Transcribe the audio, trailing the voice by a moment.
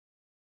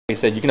I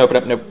said, you can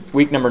open up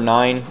week number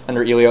 9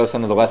 under Elios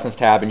under the Lessons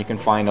tab, and you can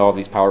find all of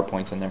these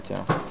PowerPoints in there too.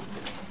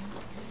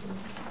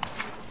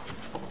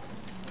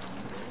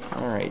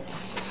 All right.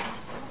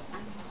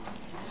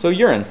 So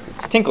urine.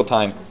 It's tinkle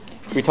time.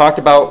 We talked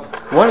about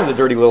one of the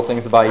dirty little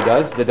things the body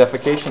does, the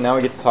defecation. Now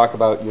we get to talk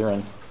about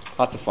urine.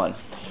 Lots of fun.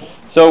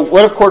 So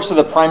what, of course, are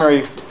the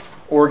primary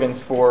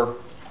organs for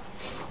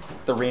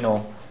the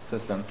renal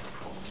system?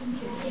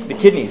 The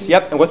kidneys.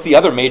 Yep. And what's the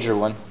other major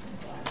one?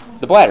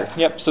 The bladder.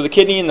 Yep. So the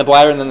kidney and the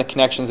bladder, and then the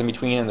connections in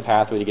between and the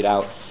pathway to get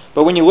out.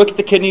 But when you look at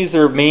the kidneys,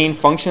 their main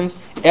functions,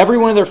 every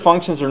one of their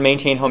functions are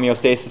maintain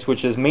homeostasis,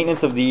 which is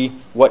maintenance of the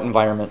what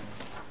environment?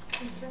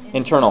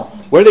 Internal.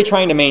 What are they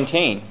trying to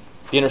maintain?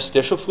 The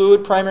interstitial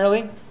fluid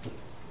primarily?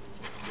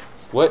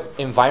 What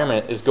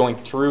environment is going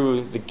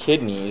through the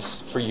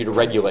kidneys for you to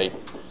regulate?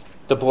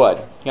 The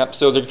blood. Yep.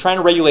 So they're trying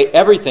to regulate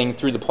everything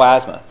through the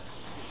plasma.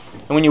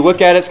 And when you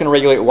look at it, it's going to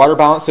regulate water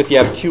balance. So if you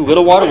have too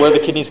little water, what are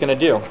the kidneys going to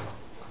do?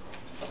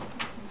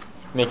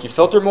 Make you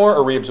filter more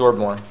or reabsorb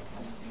more?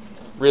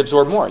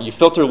 Reabsorb more. You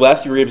filter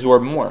less, you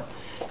reabsorb more.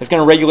 It's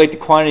going to regulate the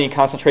quantity and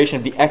concentration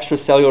of the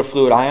extracellular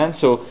fluid ions.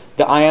 So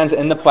the ions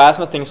in the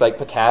plasma, things like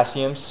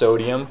potassium,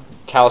 sodium,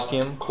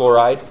 calcium,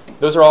 chloride,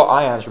 those are all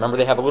ions. Remember,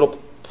 they have a little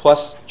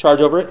plus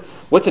charge over it.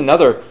 What's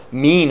another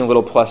mean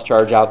little plus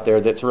charge out there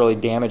that's really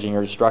damaging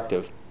or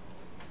destructive?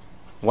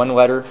 One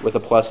letter with a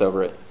plus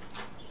over it.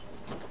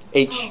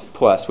 H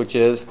plus, which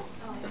is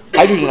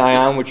hydrogen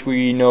ion, which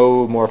we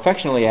know more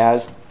affectionately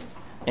as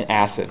an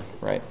acid,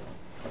 right?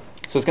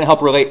 So it's going to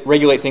help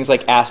regulate things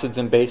like acids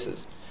and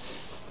bases,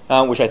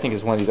 which I think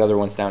is one of these other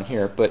ones down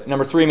here. But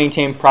number 3,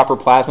 maintain proper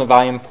plasma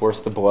volume, of course,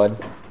 the blood.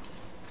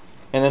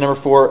 And then number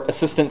 4,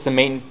 assistance in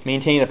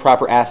maintaining the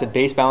proper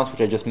acid-base balance,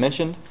 which I just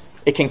mentioned.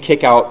 It can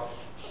kick out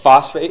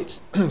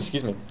phosphates,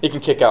 excuse me. It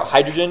can kick out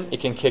hydrogen. It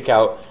can kick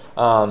out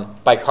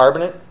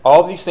bicarbonate.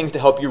 All of these things to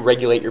help you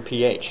regulate your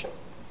pH.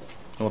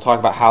 And we'll talk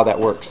about how that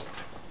works.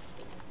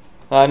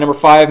 Number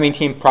 5,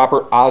 maintain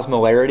proper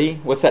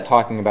osmolarity. What's that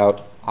talking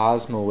about?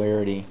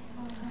 Osmolarity.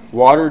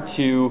 Water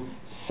to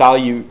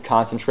solute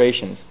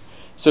concentrations.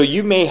 So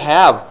you may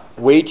have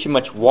way too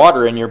much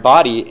water in your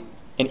body,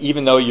 and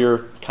even though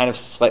you're kind of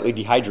slightly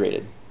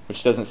dehydrated,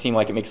 which doesn't seem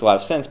like it makes a lot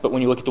of sense, but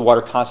when you look at the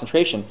water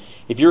concentration,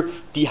 if you're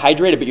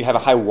dehydrated but you have a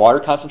high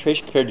water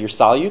concentration compared to your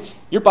solutes,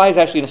 your body's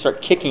actually going to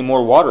start kicking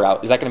more water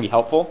out. Is that going to be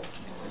helpful?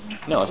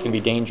 No, it's going to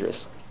be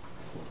dangerous.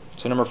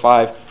 So number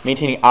 5,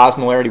 maintaining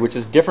osmolarity, which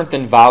is different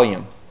than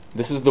volume.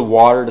 This is the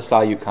water to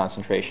solute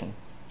concentration.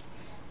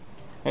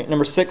 Right,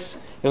 number 6,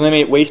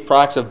 eliminate waste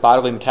products of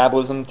bodily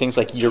metabolism, things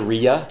like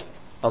urea,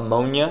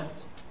 ammonia,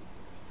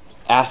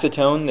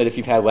 acetone, that if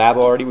you've had lab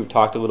already, we've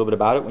talked a little bit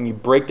about it. When you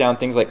break down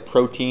things like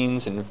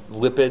proteins and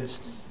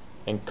lipids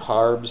and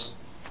carbs,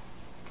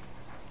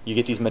 you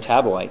get these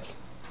metabolites.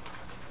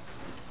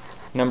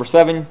 Number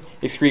 7,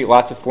 excrete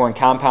lots of foreign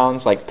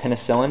compounds like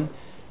penicillin.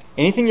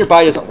 Anything your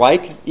body doesn't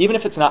like, even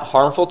if it's not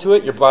harmful to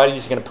it, your body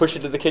is going to push it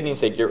to the kidney and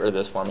say, get rid of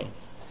this for me.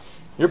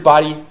 Your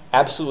body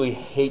absolutely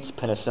hates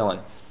penicillin,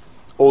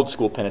 old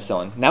school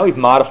penicillin. Now we've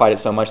modified it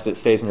so much that it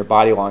stays in your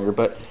body longer,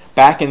 but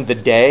back in the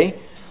day,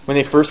 when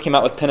they first came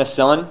out with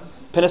penicillin,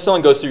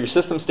 penicillin goes through your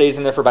system, stays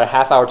in there for about a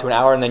half hour to an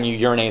hour, and then you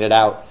urinate it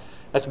out.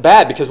 That's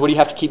bad, because what do you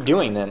have to keep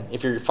doing then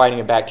if you're fighting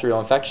a bacterial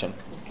infection?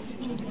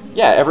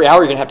 Yeah, every hour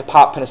you're going to have to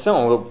pop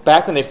penicillin. Well,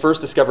 back when they first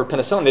discovered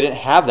penicillin, they didn't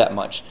have that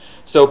much.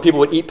 So people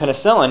would eat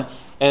penicillin,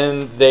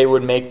 and they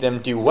would make them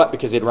do what?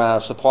 Because they'd run out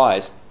of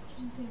supplies.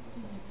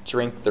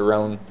 Drink their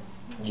own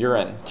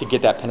urine to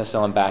get that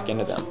penicillin back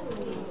into them.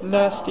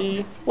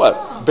 Nasty.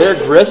 What? Bear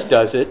Grylls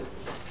does it.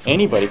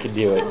 Anybody could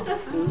do it.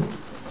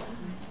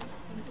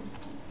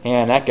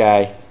 Man, that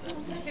guy.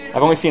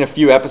 I've only seen a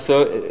few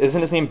episodes.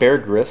 Isn't his name Bear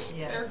Grylls?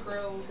 Yes. Bear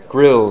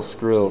Grylls.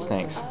 Grills,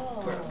 thanks.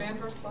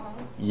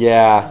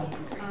 Yeah.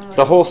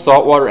 The whole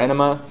saltwater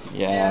enema.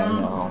 Yeah, I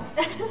know.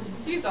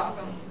 He's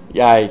awesome.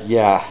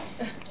 Yeah.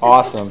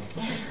 Awesome.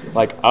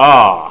 Like,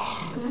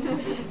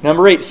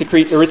 Number 8,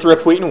 secrete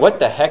erythropoietin. What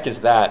the heck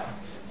is that?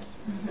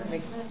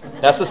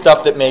 That's the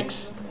stuff that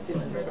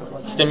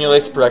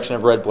stimulates the production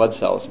of red blood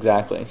cells.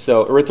 Exactly.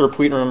 So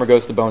erythropoietin, remember,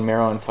 goes to bone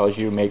marrow and tells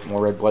you make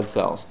more red blood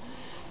cells.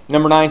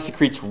 Number 9,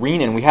 secretes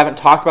renin. We haven't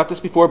talked about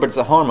this before, but it's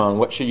a hormone.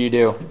 What should you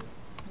do?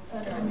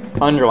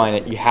 Underline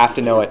it. You have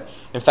to know it.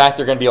 In fact,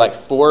 there are going to be like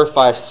 4 or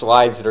 5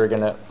 slides that I'm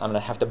going to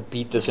have to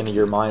beat this into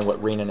your mind what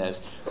renin is.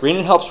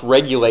 Renin helps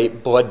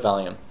regulate blood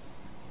volume,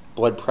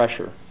 blood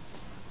pressure.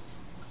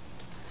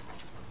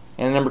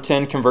 And number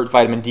 10, convert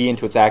vitamin D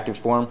into its active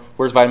form.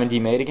 Where's vitamin D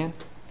made again?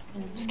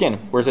 Skin.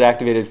 Where's it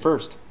activated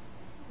first?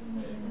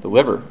 The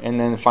liver. And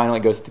then finally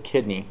it goes to the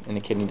kidney, and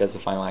the kidney does the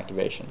final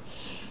activation.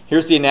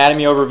 Here's the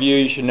anatomy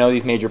overview. You should know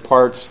these major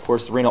parts. Of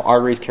course, the renal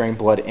artery is carrying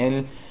blood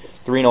in.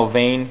 The renal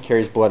vein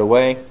carries blood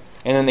away.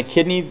 And then the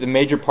kidney, the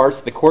major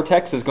parts, the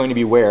cortex is going to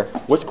be where?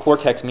 What's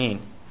cortex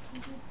mean?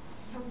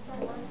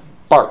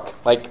 Bark,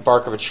 like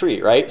bark of a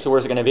tree, right? So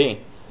where's it going to be?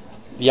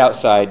 The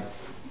outside.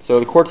 So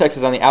the cortex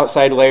is on the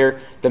outside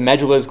layer. The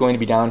medulla is going to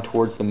be down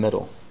towards the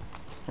middle.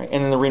 Right?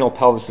 And then the renal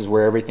pelvis is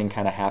where everything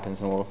kind of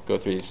happens, and we'll go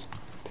through these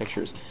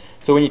pictures.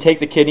 So when you take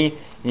the kidney,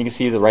 you can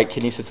see the right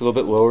kidney sits a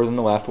little bit lower than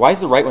the left. Why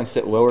does the right one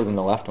sit lower than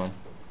the left one?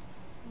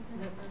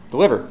 The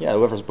liver. Yeah, the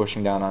liver's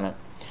pushing down on it.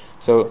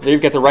 So there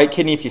you've got the right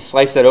kidney. If you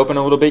slice that open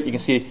a little bit, you can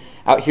see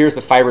out here is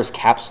the fibrous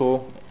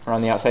capsule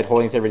around the outside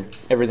holding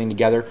everything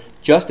together.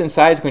 Just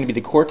inside is going to be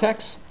the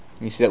cortex.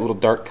 And you see that little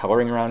dark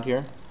coloring around here.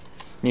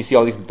 And you see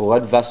all these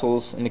blood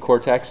vessels in the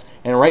cortex.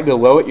 And right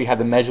below it, you have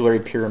the medullary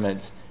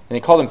pyramids. And they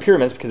call them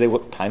pyramids because they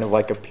look kind of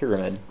like a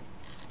pyramid.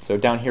 So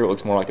down here it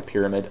looks more like a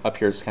pyramid. Up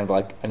here it's kind of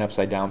like an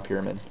upside-down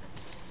pyramid.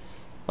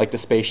 Like the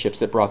spaceships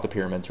that brought the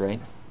pyramids, right?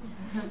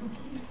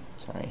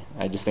 Sorry,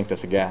 I just think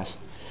that's a gas.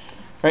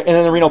 Right, and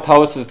then the renal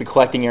pelvis is the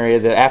collecting area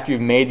that after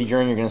you've made the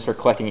urine, you're going to start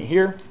collecting it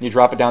here. You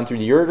drop it down through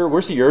the ureter.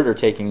 Where's the ureter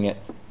taking it?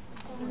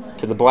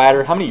 To the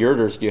bladder. How many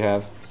ureters do you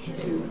have?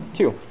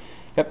 Two.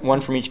 Yep,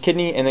 one from each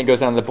kidney, and then it goes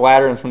down to the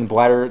bladder, and from the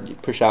bladder, you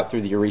push out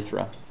through the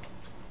urethra.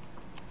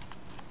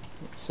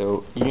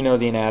 So you know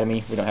the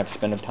anatomy. We don't have to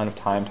spend a ton of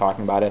time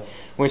talking about it.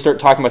 When we start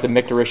talking about the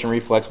micturition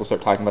reflex, we'll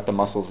start talking about the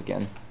muscles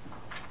again.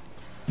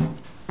 All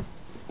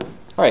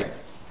right.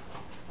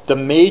 The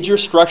major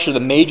structure, the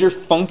major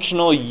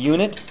functional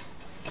unit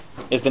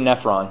is the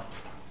nephron.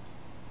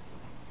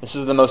 This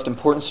is the most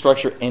important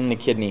structure in the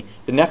kidney.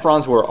 The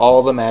nephron's where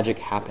all the magic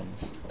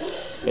happens.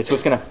 It's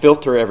what's going to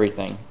filter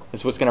everything.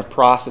 It's what's going to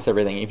process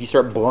everything. If you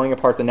start blowing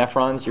apart the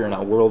nephrons, you're in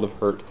a world of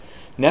hurt.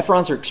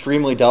 Nephrons are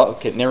extremely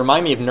delicate, and they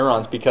remind me of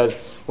neurons because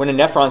when a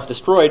nephron's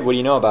destroyed, what do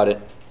you know about it?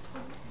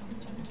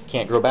 It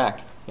can't grow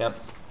back. Yep.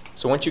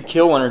 So once you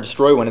kill one or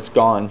destroy one, it's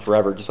gone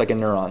forever, just like a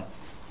neuron.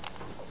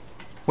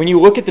 When you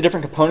look at the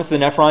different components of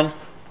the nephron,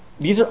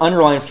 these are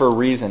underlined for a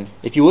reason.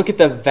 If you look at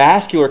the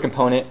vascular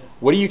component,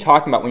 what are you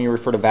talking about when you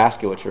refer to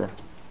vasculature?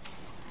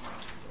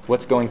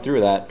 What's going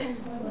through that?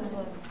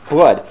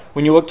 Blood.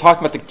 When you talk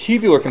about the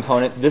tubular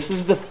component, this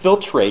is the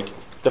filtrate,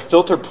 the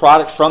filtered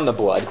product from the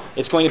blood.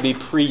 It's going to be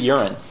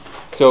pre-urine.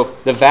 So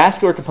the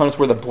vascular components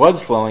where the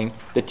blood's flowing,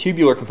 the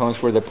tubular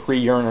components where the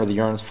pre-urine or the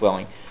urine's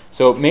flowing.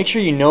 So make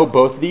sure you know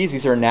both of these.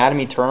 These are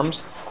anatomy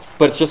terms,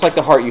 but it's just like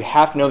the heart. You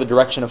have to know the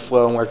direction of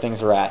flow and where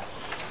things are at.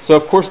 So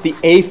of course the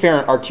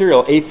afferent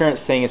arteriole, afferent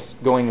saying it's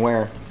going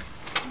where?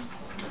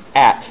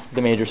 At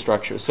the major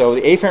structure. So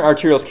the afferent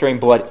arteriole is carrying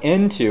blood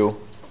into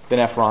the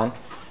nephron.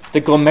 The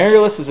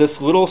glomerulus is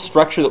this little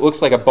structure that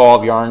looks like a ball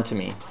of yarn to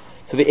me.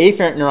 So the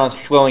afferent neuron's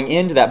flowing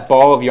into that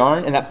ball of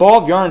yarn, and that ball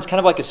of yarn is kind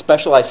of like a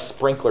specialized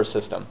sprinkler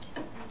system.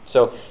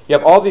 So you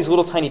have all these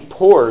little tiny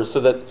pores so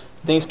that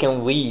things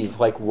can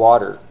leave, like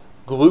water.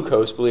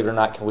 Glucose, believe it or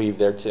not, can leave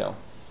there too.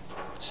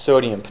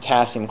 Sodium,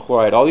 potassium,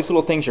 chloride, all these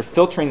little things are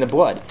filtering the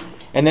blood.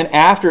 And then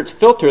after it's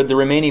filtered, the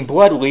remaining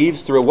blood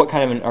leaves through what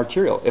kind of an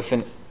arteriole? If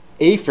an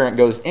afferent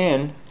goes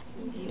in,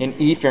 an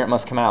efferent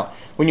must come out.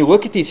 When you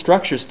look at these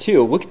structures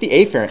too, look at the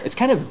afferent. It's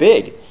kind of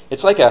big.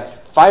 It's like a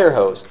fire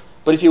hose.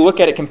 But if you look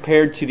at it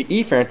compared to the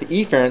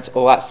efferent's a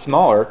lot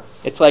smaller.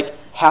 It's like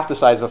half the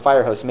size of a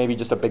fire hose, maybe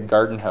just a big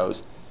garden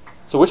hose.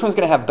 So which one's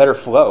going to have better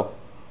flow?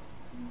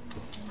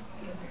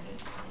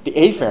 The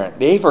afferent.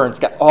 The afferent's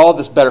got all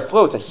this better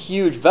flow. It's a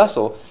huge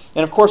vessel.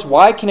 And of course,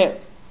 why can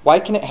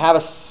it have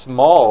a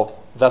small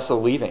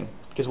vessel leaving?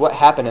 Because what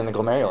happened in the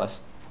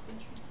glomerulus?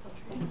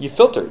 You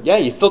filtered. Yeah,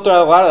 you filtered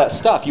out a lot of that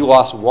stuff. You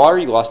lost water,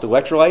 you lost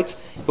electrolytes,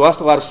 you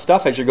lost a lot of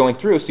stuff as you're going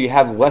through, so you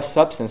have less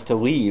substance to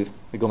leave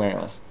the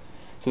glomerulus.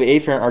 So the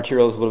afferent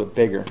arteriole is a little bit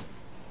bigger.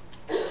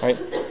 Right?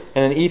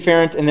 And then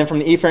efferent, and then from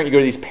the efferent you go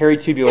to these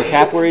peritubular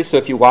capillaries. So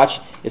if you watch,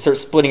 it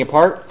starts splitting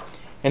apart.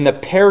 And the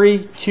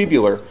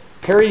peritubular,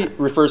 peri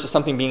refers to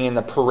something being in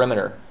the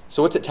perimeter.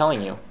 So what's it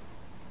telling you?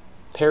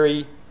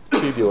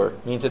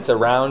 Peritubular means it's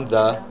around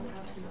the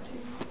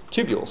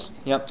tubules.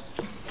 Yep.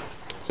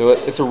 So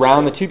it's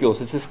around the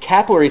tubules. It's this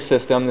capillary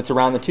system that's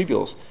around the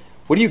tubules.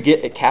 What do you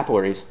get at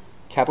capillaries?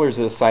 Capillaries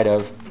are the site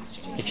of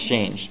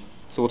exchange.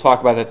 So we'll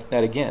talk about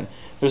that again.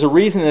 There's a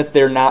reason that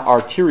they're not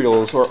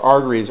arterioles or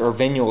arteries or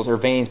venules or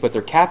veins, but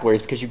they're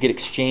capillaries because you get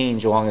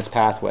exchange along this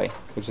pathway,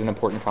 which is an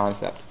important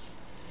concept.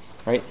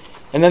 Right?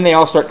 And then they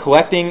all start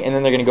collecting, and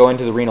then they're going to go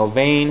into the renal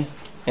vein,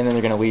 and then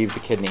they're going to leave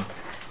the kidney.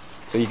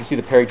 So you can see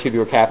the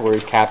peritubular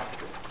capillaries,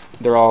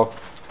 they're all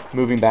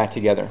moving back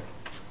together.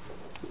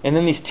 And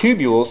then these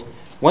tubules,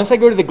 once I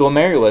go to the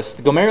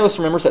glomerulus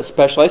remembers that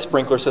specialized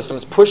sprinkler system.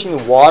 It's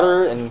pushing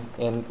water and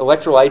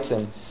electrolytes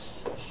and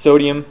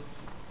sodium,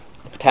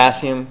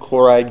 potassium,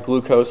 chloride,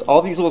 glucose,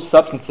 all these little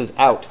substances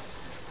out.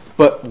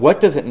 But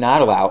what does it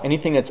not allow?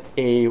 Anything that's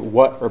a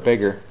what or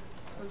bigger?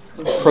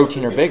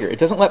 Protein or bigger. It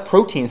doesn't let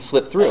proteins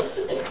slip through.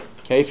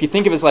 Okay, if you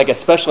think of it as like a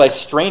specialized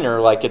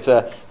strainer, like it's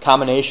a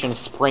combination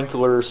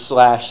sprinkler /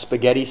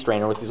 spaghetti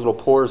strainer with these little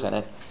pores in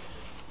it,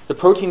 the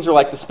proteins are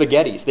like the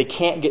spaghettis. They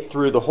can't get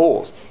through the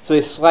holes. So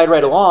they slide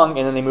right along,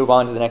 and then they move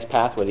on to the next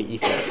pathway, the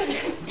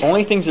efferent.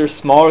 Only things that are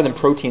smaller than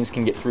proteins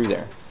can get through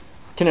there.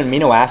 Can an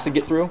amino acid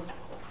get through?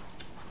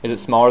 Is it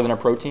smaller than a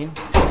protein?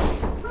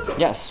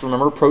 Yes.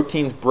 Remember,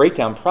 protein's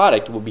breakdown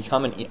product will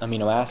become an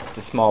amino acid. It's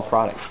a small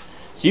product.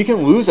 So you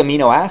can lose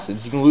amino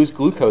acids. You can lose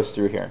glucose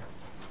through here.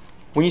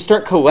 When you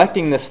start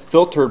collecting this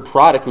filtered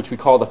product, which we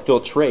call the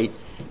filtrate,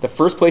 the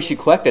first place you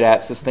collect it at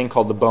is this thing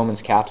called the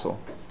Bowman's capsule.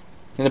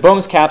 In the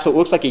Bowman's capsule, it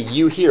looks like a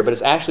U here, but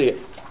it's actually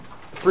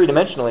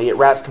three-dimensionally, it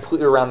wraps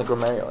completely around the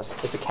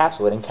glomerulus. It's a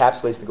capsule. It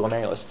encapsulates the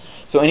glomerulus.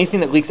 So anything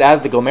that leaks out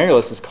of the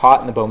glomerulus is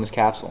caught in the Bowman's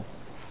capsule.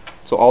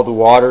 So all the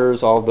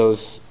waters, all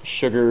those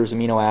sugars,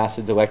 amino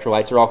acids,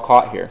 electrolytes are all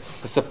caught here.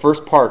 This is the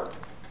first part.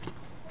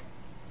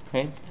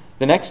 Okay?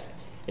 The next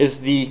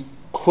is the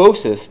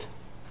closest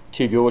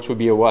tubule, which would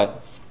be a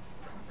what?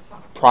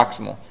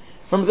 Proximal.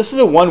 Remember, this is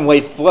a one-way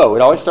flow.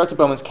 It always starts at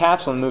Bowman's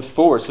capsule and moves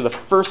forward. So the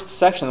first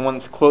section, the one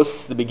that's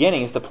closest to the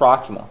beginning, is the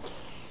proximal.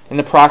 And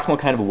the proximal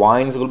kind of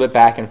winds a little bit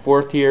back and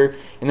forth here.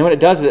 And then what it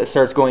does is it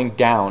starts going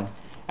down.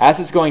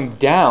 As it's going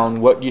down,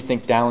 what do you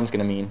think down is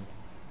going to mean?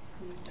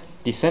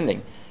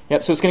 Descending.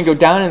 Yep, so it's going to go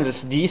down in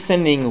this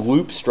descending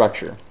loop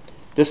structure.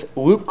 This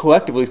loop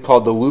collectively is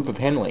called the loop of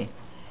Henle.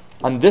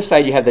 On this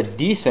side, you have the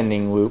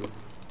descending loop.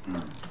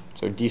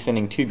 So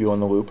descending tubule in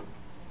the loop.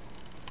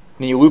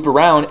 Then you loop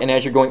around, and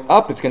as you're going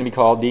up, it's going to be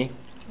called the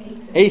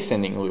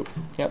ascending loop.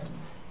 Yep.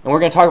 And we're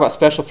going to talk about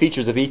special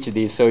features of each of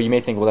these, so you may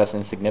think, well, that's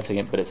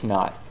insignificant, but it's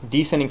not.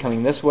 Descending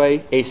coming this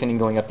way, ascending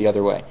going up the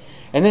other way.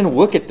 And then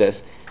look at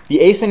this. The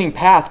ascending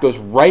path goes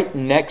right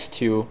next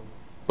to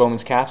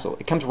Bowman's capsule.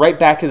 It comes right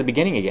back to the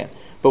beginning again.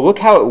 But look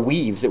how it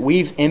weaves. It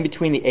weaves in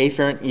between the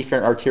afferent,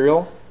 efferent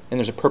arteriole, and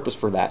there's a purpose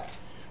for that.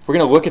 We're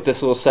going to look at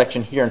this little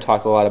section here and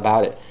talk a lot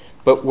about it.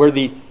 But where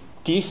the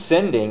the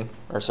ascending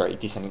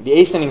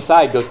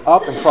side goes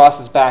up and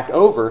crosses back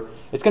over,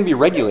 it's going to be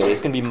regulated.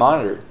 It's going to be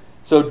monitored.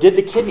 So did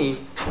the kidney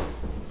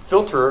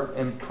filter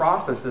and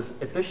process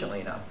this efficiently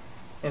enough?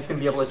 And it's going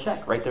to be able to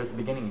check right there at the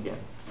beginning again.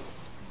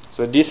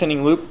 So the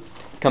descending loop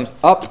comes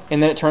up,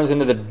 and then it turns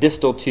into the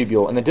distal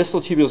tubule. And the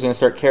distal tubule is going to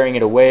start carrying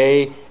it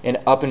away and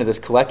up into this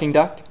collecting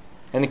duct.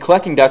 And the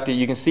collecting duct,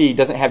 you can see,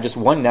 doesn't have just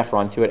one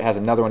nephron to it. It has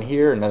another one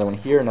here, another one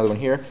here, another one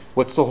here.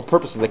 What's the whole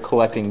purpose of the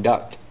collecting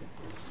duct?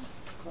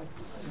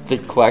 To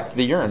collect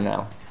the urine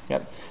now.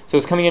 Yep. So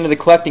it's coming into the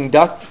collecting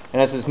duct,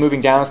 and as it's moving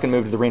down, it's going to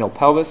move to the renal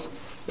pelvis.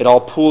 It all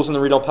pools in the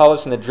renal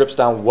pelvis, and it drips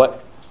down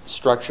what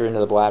structure into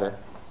the bladder?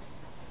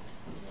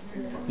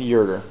 The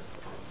ureter.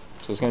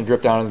 So it's going to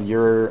drip down into the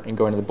ureter and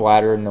go into the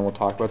bladder, and then we'll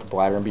talk about the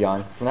bladder and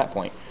beyond from that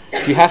point.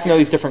 So you have to know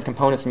these different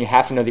components, and you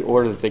have to know the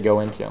order that they go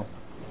into. All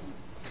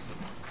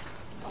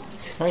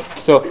right.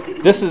 So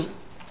this is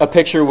a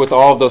picture with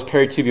all of those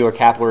peritubular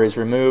capillaries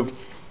removed,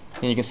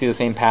 and you can see the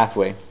same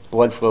pathway.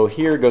 Blood flow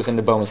here goes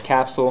into Bowman's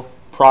capsule,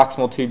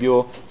 proximal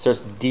tubule, starts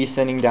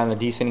descending down the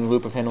descending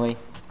loop of Henle,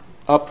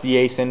 up the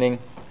ascending,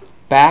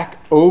 back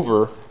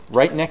over,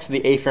 right next to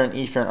the afferent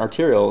efferent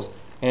arterioles,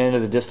 and into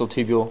the distal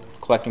tubule,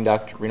 collecting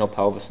duct, renal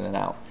pelvis, in and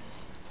out.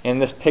 In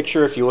this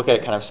picture, if you look at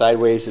it kind of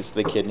sideways, it's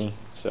the kidney.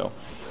 So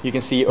you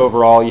can see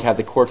overall you have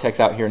the cortex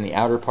out here in the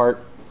outer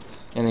part,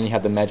 and then you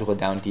have the medulla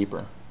down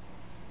deeper.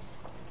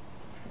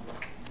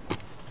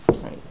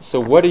 So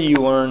what did you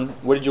learn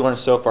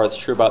so far that's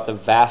true about the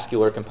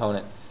vascular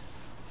component?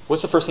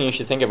 What's the first thing you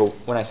should think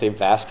of when I say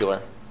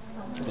vascular?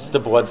 It's the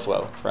blood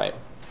flow, right?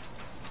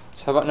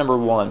 So how about number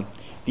one?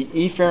 The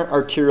efferent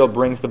arteriole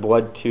brings the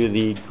blood to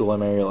the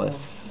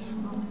glomerulus.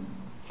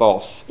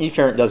 False.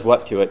 Efferent does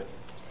what to it?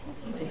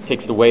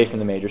 Takes it away from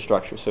the major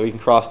structure. So you can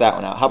cross that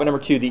one out. How about number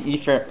two? The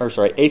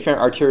afferent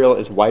arteriole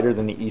is wider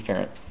than the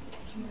efferent.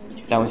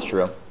 That one's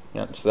true.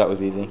 Yep, so that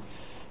was easy.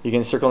 You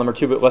can circle number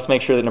two, but let's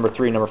make sure that number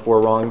three and number four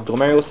are wrong. The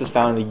glomerulus is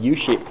found in the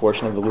U-shaped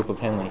portion of the loop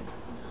of Henle.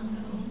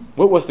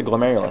 What was the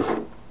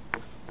glomerulus?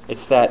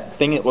 It's that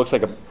thing that looks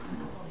like a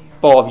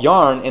ball of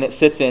yarn, and it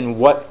sits in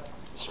what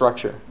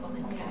structure?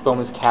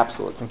 Bowman's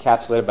capsule. It's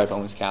encapsulated by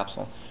Bowman's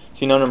capsule.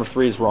 So you know number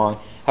three is wrong.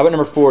 How about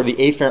number four? The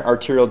afferent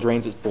arteriole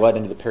drains its blood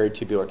into the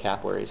peritubular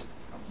capillaries.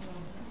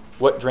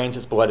 What drains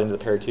its blood into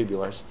the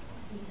peritubulars?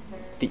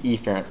 The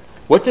efferent.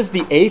 What does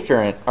the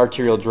afferent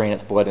arteriole drain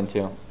its blood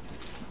into?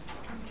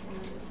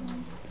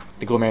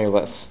 The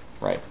glomerulus,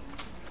 right.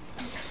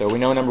 So we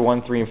know number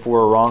 1, 3, and 4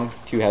 are wrong.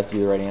 2 has to be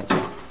the right answer.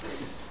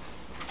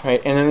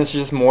 Right, and then this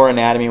is just more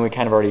anatomy, and we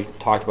kind of already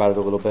talked about it a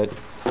little bit.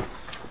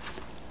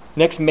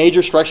 Next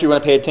major structure you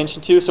want to pay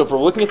attention to. So if we're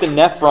looking at the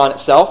nephron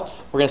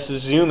itself, we're going to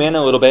zoom in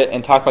a little bit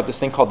and talk about this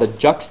thing called the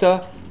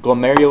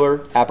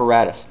juxtaglomerular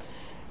apparatus.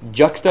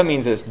 Juxta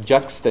means it's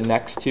juxta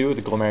next to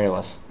the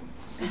glomerulus.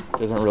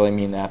 Doesn't really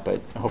mean that, but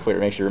hopefully it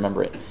makes you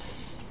remember it.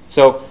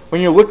 So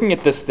when you're looking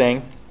at this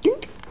thing,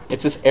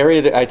 it's this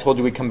area that I told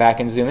you we'd come back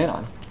and zoom in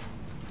on.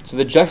 So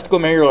the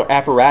juxtaglomerular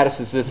apparatus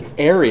is this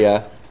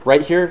area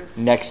right here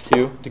next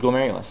to the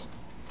glomerulus.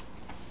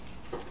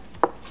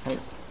 Right.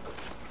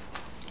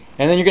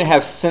 And then you're going to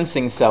have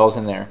sensing cells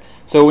in there.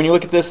 So when you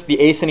look at this, the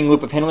ascending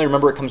loop of Henle,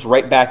 remember it comes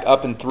right back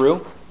up and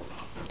through,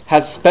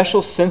 has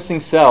special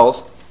sensing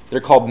cells that are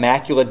called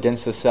macula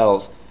densa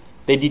cells.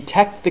 They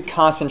detect the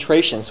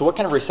concentration. So what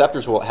kind of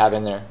receptors will it have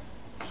in there?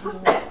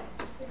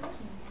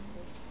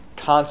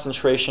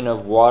 Concentration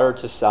of water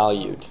to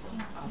solute.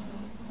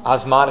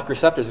 Osmotic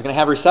receptors. It's going to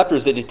have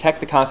receptors that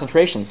detect the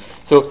concentration.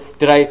 So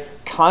did I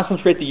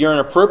concentrate the urine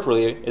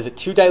appropriately? Is it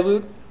too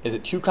dilute? Is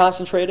it too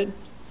concentrated?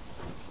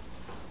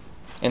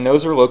 And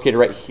those are located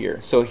right here.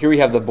 So here we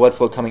have the blood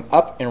flow coming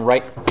up and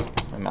right,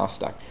 my mouse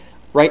stuck,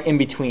 right in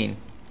between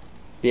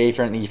the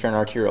afferent and the efferent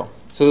arteriole.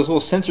 So those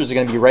little sensors are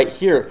going to be right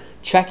here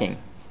checking.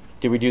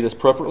 Did we do this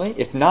appropriately?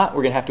 If not,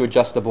 we're going to have to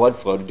adjust the blood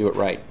flow to do it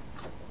right.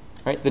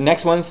 Right? The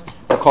next ones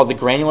are called the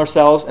granular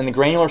cells, and the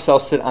granular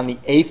cells sit on the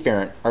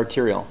afferent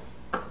arteriole.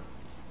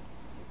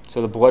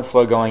 So the blood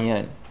flow going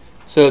in.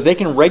 So they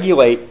can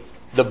regulate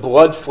the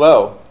blood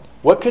flow.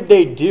 What could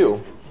they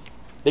do?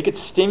 They could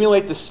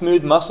stimulate the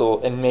smooth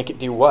muscle and make it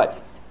do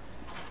what?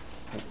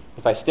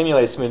 If I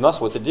stimulate a smooth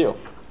muscle, what's it do?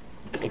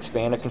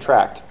 Expand or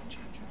contract?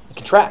 It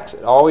contracts.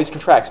 It always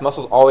contracts.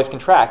 Muscles always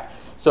contract.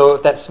 So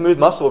if that smooth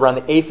muscle around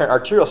the afferent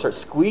arteriole starts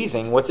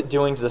squeezing, what's it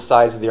doing to the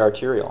size of the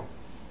arteriole?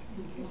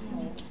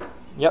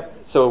 Yep.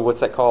 So what's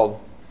that called?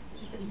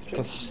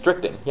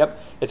 Constricting. Yep.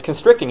 It's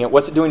constricting it.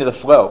 What's it doing to the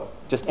flow?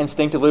 Just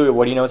instinctively,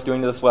 what do you know it's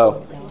doing to the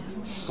flow?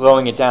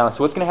 Slowing it down.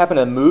 So what's going to happen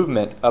to the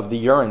movement of the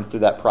urine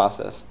through that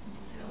process?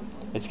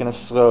 It's going to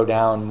slow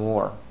down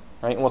more.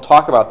 Right? And we'll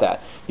talk about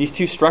that. These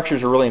two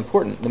structures are really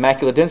important. The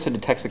macular density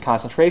detects the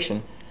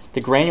concentration.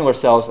 The granular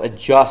cells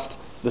adjust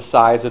the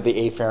size of the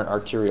afferent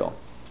arteriole.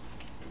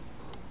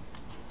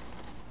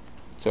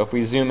 So if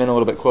we zoom in a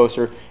little bit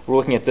closer, we're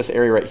looking at this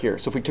area right here.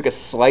 So if we took a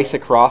slice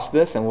across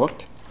this and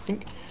looked,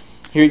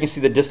 here you can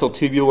see the distal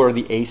tubule or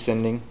the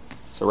ascending,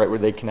 so right where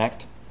they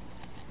connect.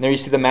 And there you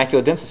see the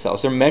macular density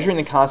cells. They're measuring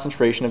the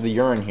concentration of the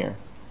urine here.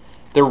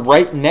 They're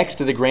right next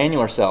to the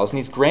granular cells. And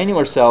these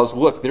granular cells,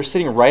 look, they're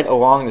sitting right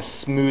along the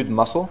smooth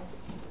muscle.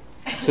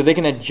 So they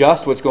can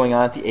adjust what's going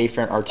on at the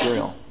afferent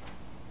arteriole.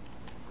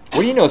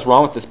 What do you know is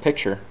wrong with this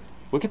picture?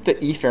 Look at the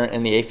efferent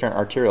and the afferent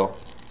arteriole.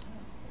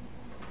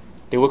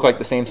 They look like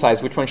the same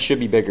size. Which one should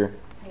be bigger?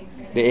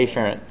 The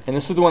afferent. And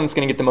this is the one that's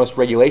going to get the most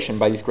regulation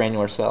by these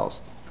granular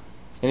cells.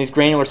 And these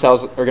granular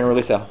cells are going to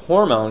release a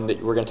hormone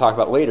that we're going to talk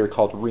about later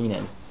called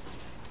renin.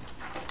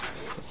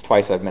 It's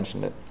twice I've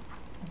mentioned it.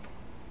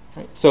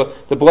 Right. So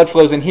the blood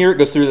flows in here. It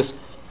goes through this,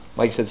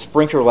 like I said,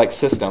 sprinkler-like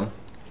system.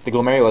 The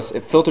glomerulus,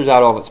 it filters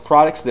out all of its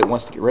products that it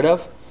wants to get rid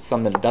of,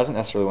 some that it doesn't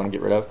necessarily want to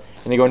get rid of.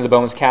 And they go into the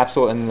Bowman's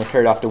capsule, and then they're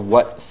carried off to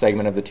what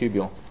segment of the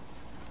tubule?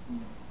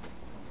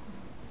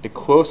 The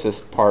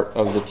closest part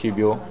of the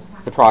tubule,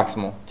 the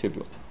proximal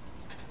tubule.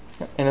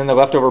 And then the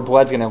leftover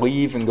blood's going to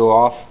leave and go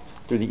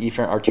off through the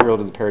efferent arteriole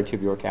to the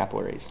peritubular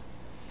capillaries.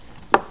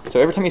 So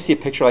every time you see a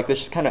picture like this,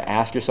 just kind of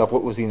ask yourself,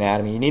 what was the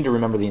anatomy? You need to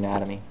remember the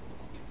anatomy.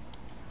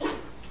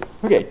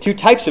 Okay, two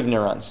types of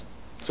neurons.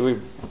 So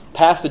we've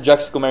passed the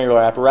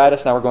juxtaglomerular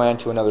apparatus. Now we're going on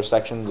to another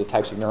section, the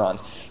types of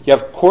neurons. You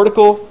have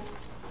cortical.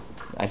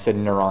 I said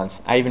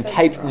neurons. I even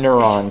typed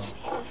neurons.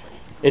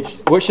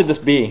 It's, what should this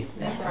be?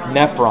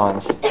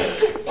 Nephrons.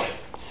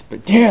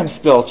 Damn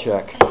spell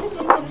check.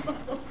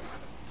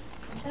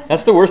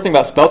 That's the worst thing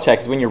about spell check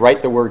is when you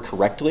write the word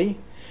correctly,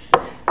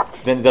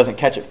 then it doesn't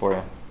catch it for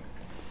you.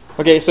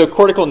 Okay, so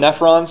cortical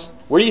nephrons.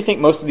 Where do you think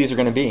most of these are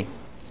going to be?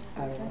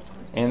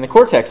 In the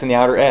cortex, in the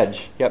outer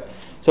edge. Yep.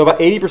 So about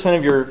 80%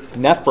 of your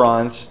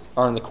nephrons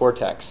are in the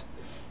cortex.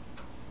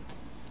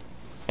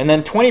 And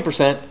then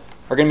 20%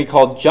 are going to be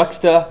called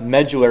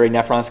juxtamedullary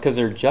nephrons because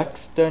they're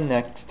juxta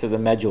next to the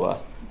medulla.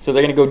 So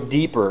they're going to go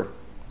deeper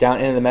down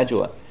into the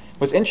medulla.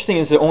 What's interesting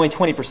is that only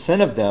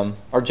 20% of them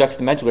are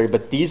juxtamedullary,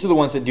 but these are the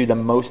ones that do the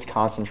most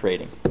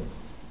concentrating.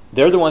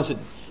 They're the ones that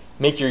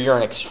make your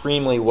urine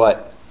extremely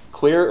what?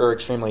 Clear or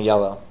extremely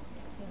yellow?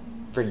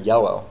 Very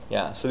yellow,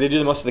 yeah. So they do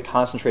the most of the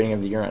concentrating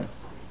of the urine.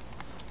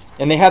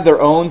 And they have their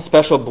own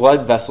special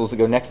blood vessels that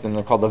go next to them.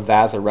 They're called the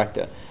vasa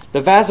recta.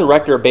 The vasa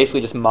recta are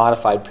basically just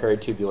modified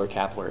peritubular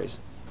capillaries.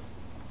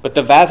 But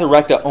the vasa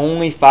recta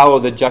only follow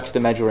the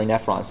juxtamedullary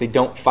nephrons. They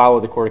don't follow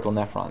the cortical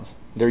nephrons.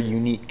 They're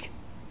unique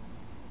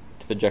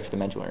to the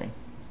juxtamedullary.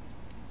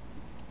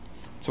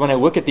 So when I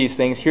look at these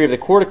things, here the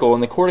cortical,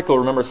 and the cortical,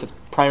 remember, sits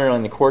primarily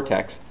in the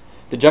cortex.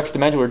 The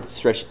juxtamedullary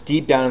stretch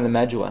deep down in the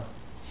medulla.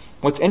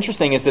 What's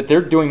interesting is that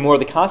they're doing more of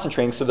the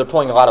concentrating, so they're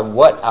pulling a lot of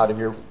what out of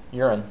your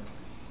urine?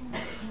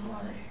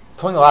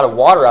 Pulling a lot of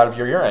water out of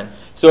your urine.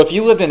 So if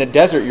you lived in a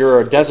desert, you're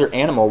a desert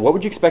animal, what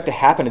would you expect to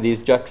happen to these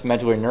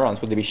juxtamedullary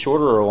neurons? Would they be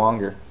shorter or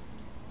longer?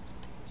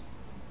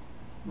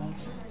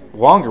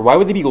 Longer. Why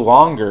would they be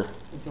longer?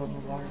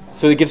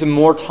 So it gives them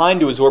more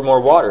time to absorb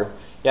more water.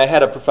 Yeah, I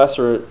had a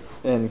professor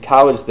in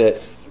college that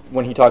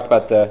when he talked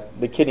about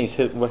the kidneys,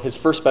 his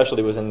first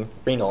specialty was in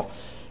renal.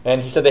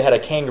 And he said they had a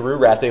kangaroo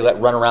rat they let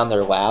run around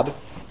their lab.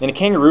 And a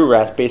kangaroo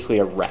rat's basically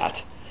a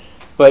rat.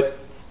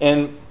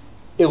 And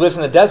it lives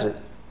in the desert.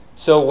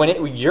 So when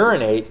it would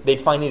urinate,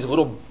 they'd find these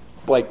little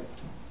like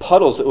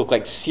puddles that look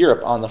like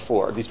syrup on the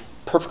floor. These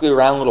perfectly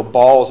round little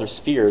balls or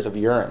spheres of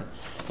urine.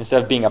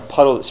 Instead of being a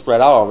puddle that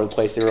spread out all over the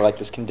place, they were like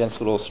this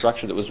condensed little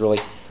structure that was really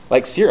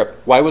like syrup.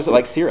 Why was it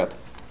like syrup?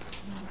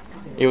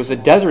 It was a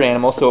desert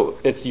animal, so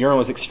its urine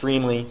was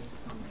extremely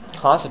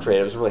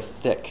concentrated. It was really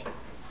thick.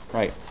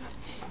 Right.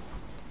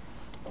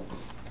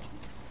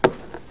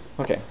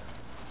 Okay.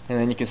 And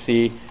then you can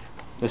see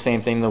the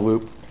same thing in the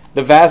loop.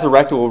 The vasa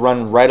recta will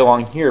run right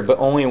along here, but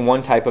only in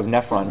one type of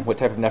nephron. What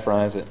type of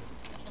nephron is it?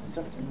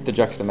 The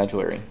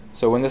juxtamedullary.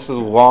 So when this is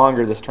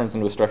longer, this turns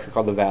into a structure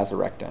called the vasa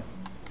recta.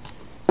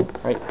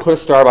 Right? Put a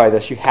star by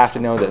this. You have to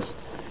know this.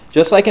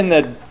 Just like in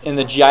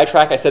the GI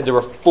tract, I said there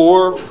were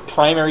 4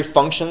 primary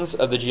functions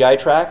of the GI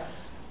tract: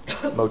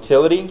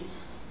 motility,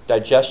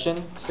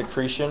 digestion,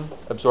 secretion,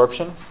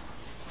 absorption.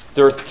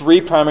 There are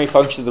 3 primary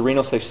functions of the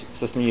renal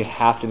system you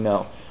have to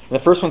know. And the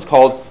first one's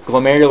called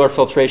glomerular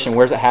filtration.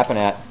 Where does it happen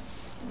at?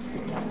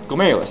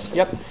 Glomerulus.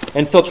 Yep.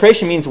 And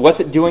filtration means what's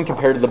it doing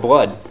compared to the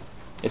blood?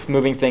 It's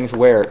moving things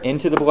where?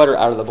 Into the blood or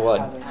out of the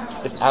blood?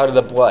 It's out of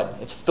the blood.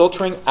 It's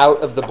filtering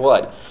out of the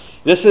blood.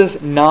 This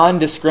is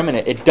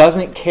non-discriminate. It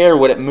doesn't care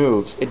what it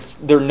moves.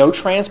 There are no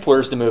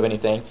transporters to move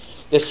anything.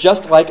 It's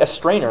just like a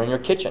strainer in your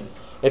kitchen.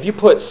 If you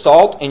put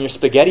salt in your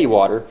spaghetti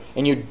water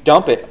and you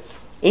dump it,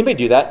 anybody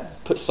do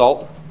that? Put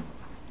salt?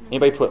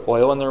 Anybody put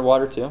oil in their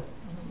water too?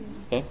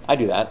 Okay, I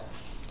do that.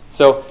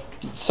 So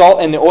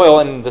salt and the oil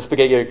and the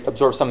spaghetti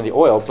absorb some of the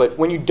oil, but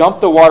when you dump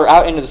the water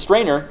out into the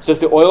strainer, does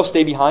the oil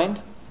stay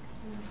behind?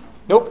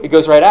 Nope, it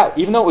goes right out.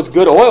 Even though it was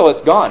good oil,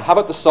 it's gone. How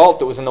about the salt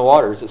that was in the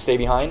water? Does it stay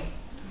behind?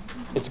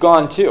 It's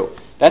gone too.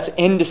 That's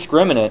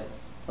indiscriminate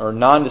or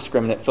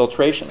non-discriminate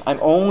filtration. I'm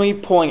only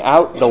pulling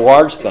out the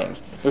large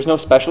things. There's no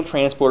special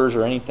transporters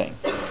or anything.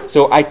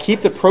 So I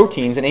keep the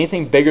proteins, and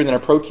anything bigger than a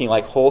protein,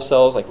 like whole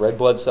cells, like red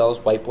blood cells,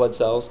 white blood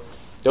cells,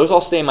 those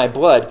all stay in my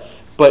blood,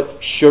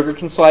 but sugar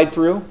can slide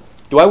through.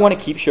 Do I want to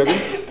keep sugar?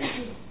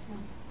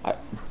 Do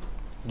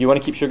you want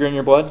to keep sugar in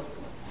your blood?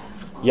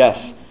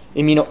 Yes.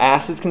 Amino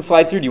acids can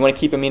slide through. Do you want to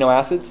keep amino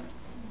acids?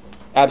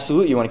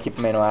 Absolutely, you want to keep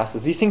amino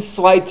acids. These things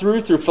slide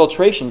through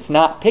filtration. It's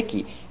not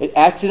picky. It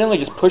accidentally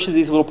just pushes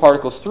these little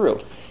particles through.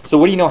 So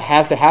what do you know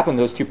has to happen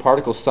to those 2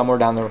 particles somewhere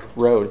down the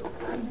road?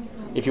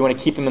 If you want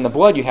to keep them in the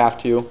blood, you have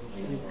to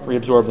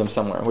reabsorb them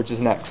somewhere, which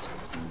is next.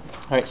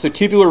 All right, so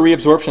tubular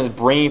reabsorption is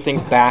bringing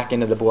things back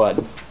into the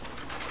blood.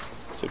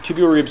 So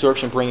tubular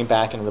reabsorption, bringing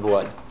back into the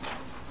blood.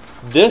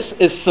 This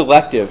is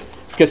selective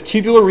because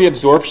tubular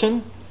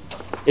reabsorption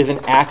is an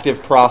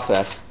active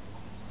process,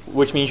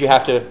 which means you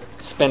have to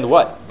spend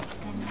what?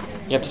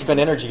 You have to spend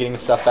energy getting the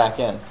stuff back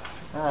in.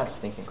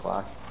 Stinking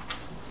clock.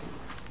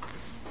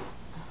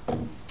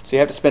 So you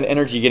have to spend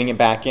energy getting it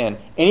back in.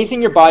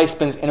 Anything your body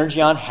spends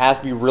energy on has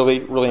to be really,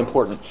 really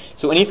important.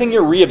 So anything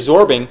you're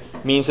reabsorbing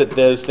means that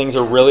those things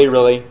are really,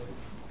 really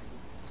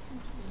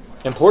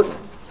important.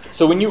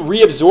 So when you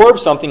reabsorb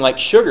something like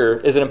sugar,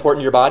 is it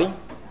important to your body?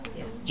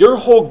 Yes. Your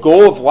whole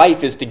goal of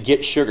life is to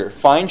get sugar.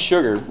 Find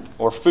sugar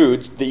or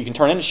foods that you can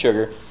turn into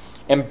sugar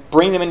and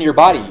bring them into your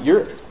body.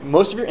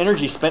 Most of your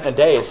energy spent in a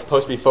day is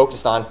supposed to be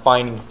focused on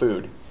finding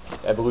food,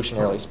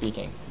 evolutionarily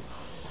speaking.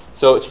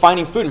 So it's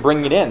finding food and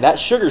bringing it in. That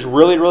sugar is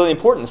really, really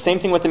important. Same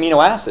thing with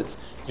amino acids.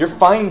 You're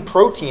finding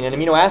protein and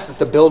amino acids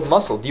to build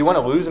muscle. Do you want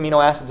to lose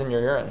amino acids in your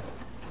urine?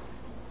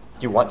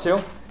 Do you want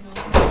to?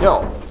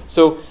 No.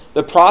 So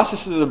the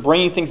processes of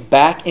bringing things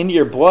back into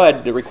your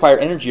blood that require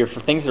energy are for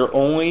things that are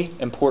only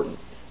important.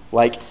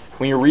 Like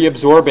when you're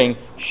reabsorbing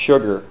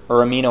sugar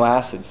or amino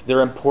acids,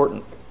 they're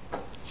important.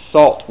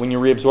 Salt, when you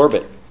reabsorb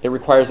it, it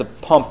requires a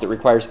pump that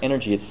requires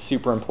energy. It's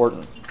super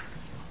important.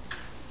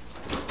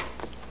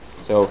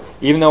 So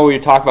even though we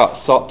talk about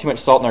too much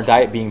salt in our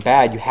diet being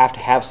bad, you have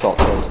to have salt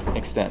to this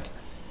extent.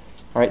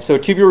 All right, so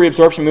tubular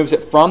reabsorption moves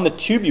it from the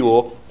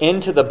tubule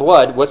into the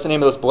blood. What's the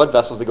name of those blood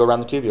vessels that go around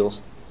the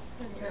tubules?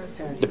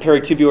 The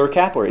peritubular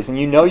capillaries. And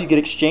you know you get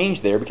exchange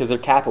there because they're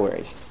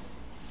capillaries.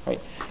 Right.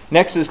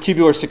 Next is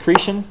tubular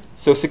secretion.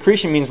 So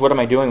secretion means what am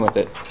I doing with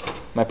it?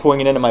 Am I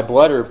pulling it into my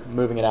blood or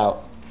moving it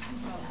out?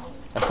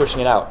 I'm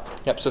pushing it out.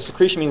 Yep, so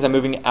secretion means I'm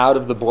moving it out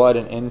of the blood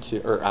and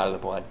out of the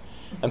blood.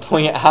 I'm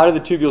pulling it out of the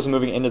tubules and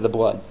moving it into the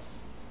blood.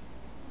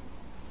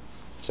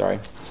 Sorry,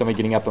 somebody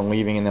getting up and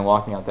leaving and then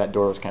walking out that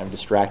door was kind of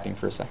distracting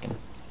for a second.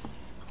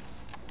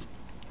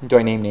 Do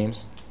I name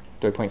names?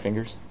 Do I point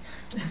fingers?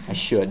 I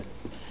should.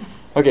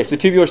 Okay, so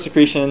tubular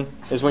secretion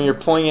is when you're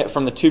pulling it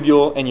from the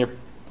tubule and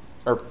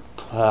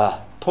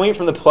pulling it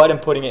from the blood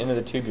and putting it into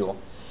the tubule.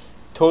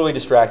 Totally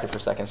distracted for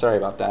a second. Sorry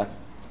about that.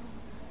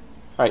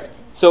 All right,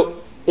 so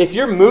if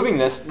you're moving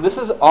this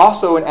is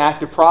also an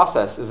active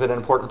process. Is it an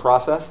important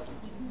process?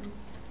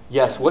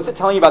 Yes. What's it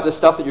telling you about the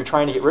stuff that you're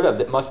trying to get rid of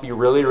that must be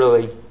really,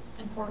 really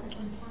Important.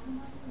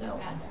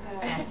 No.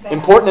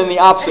 important in the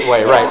opposite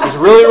way, right? It's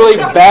really, really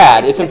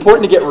bad. It's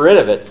important to get rid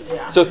of it.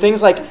 So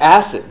things like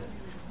acid.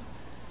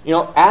 You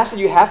know, acid,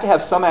 you have to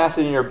have some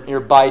acid in your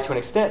body to an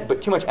extent,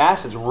 but too much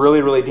acid is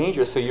really, really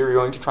dangerous, so you're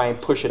going to try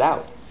and push it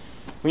out.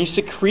 When you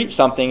secrete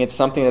something, it's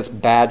something that's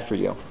bad for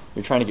you.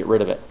 You're trying to get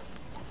rid of it.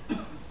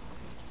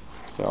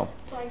 So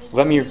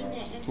let me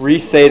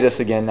re-say this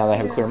again now that I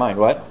have a clear mind.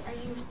 What? Are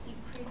you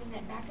secreting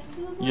it back into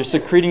the blood? You're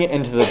secreting it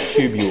into the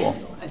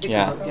tubule.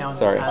 Yeah,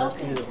 sorry.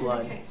 Into the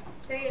blood.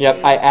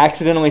 Yep, I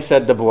accidentally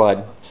said the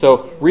blood.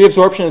 So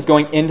reabsorption is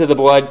going into the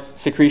blood.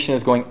 Secretion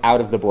is going out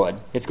of the blood.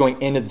 It's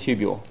going into the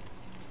tubule.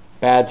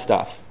 Bad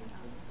stuff.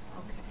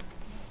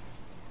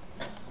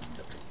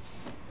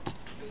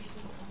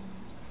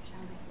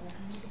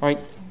 All right.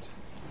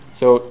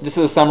 So just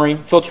as a summary,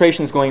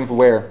 filtration is going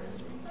where?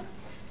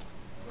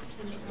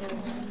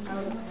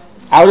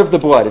 Out of the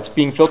blood. It's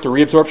being filtered.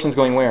 Reabsorption is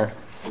going where?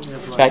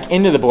 Back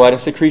into the blood. And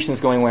secretion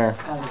is going where?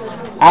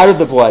 Out of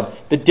the blood.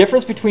 The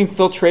difference between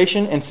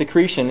filtration and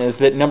secretion is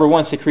that, number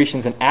one, secretion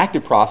is an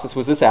active process.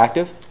 Was this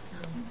active?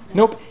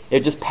 Nope. It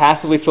just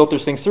passively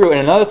filters things through.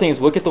 And another thing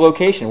is, look at the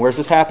location. Where's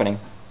this happening?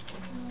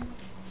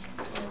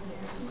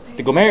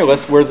 The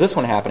glomerulus. Where's this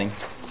one happening?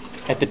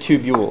 At the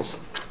tubules.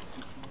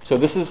 So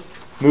this is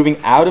moving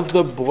out of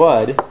the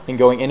blood and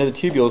going into the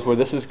tubules, where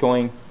this is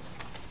going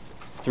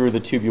through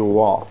the tubule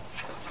wall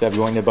instead of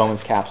going to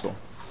Bowman's capsule.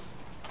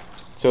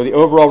 So the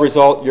overall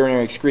result,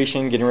 urinary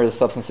excretion, getting rid of the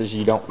substances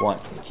you don't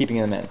want, keeping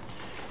them in.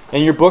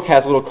 And your book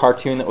has a little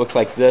cartoon that looks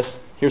like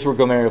this. Here's where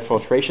glomerular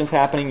filtration is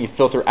happening. You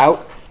filter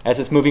out as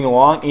it's moving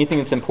along. Anything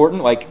that's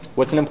important, like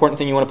what's an important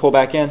thing you want to pull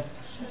back in?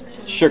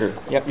 Sugar.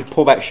 Yep, you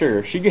pull back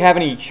sugar. Should you have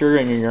any sugar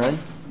in your urine?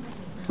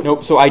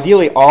 Nope. So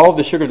ideally, all of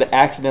the sugar that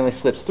accidentally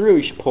slips through,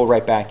 you should pull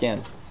right back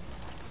in.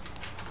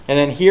 And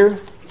then here,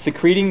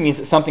 secreting means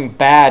that something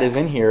bad is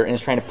in here and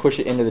is trying to push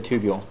it into the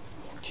tubule.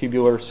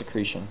 Tubular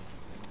secretion.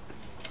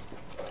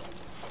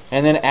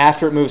 And then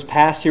after it moves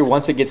past here,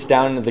 once it gets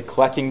down into the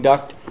collecting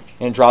duct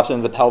and drops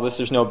into the pelvis,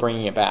 there's no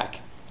bringing it back.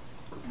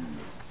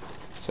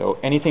 So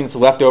anything that's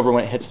left over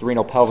when it hits the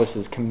renal pelvis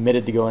is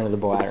committed to go into the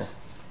bladder.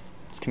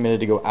 It's committed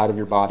to go out of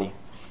your body.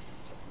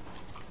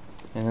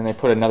 And then they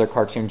put another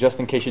cartoon, just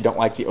in case you don't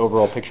like the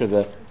overall picture of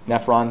the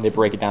nephron, they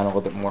break it down a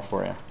little bit more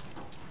for you.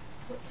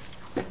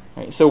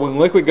 Right, so when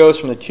liquid goes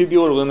from the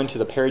tubular lumen to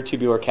the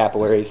peritubular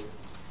capillaries,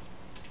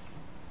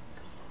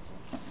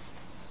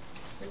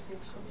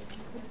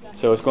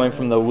 so it's going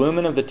from the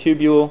lumen of the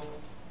tubule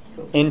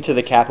into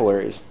the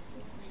capillaries.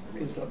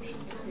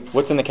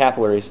 What's in the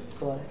capillaries?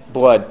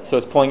 Blood. So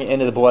it's pulling it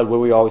into the blood. What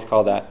do we always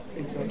call that?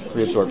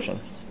 Reabsorption.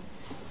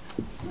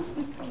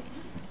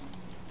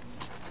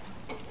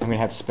 I'm going to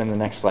have to spend the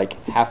next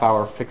half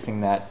hour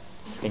fixing that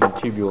stinking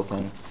tubule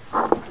thing.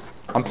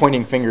 I'm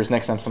pointing fingers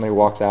next time somebody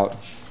walks out.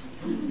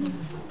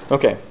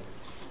 Okay.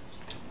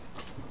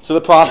 So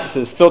the process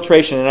is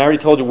filtration, and I already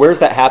told you, where's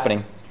that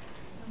happening?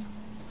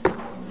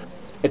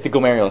 At the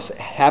glomerulus. It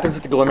happens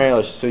at the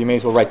glomerulus, so you may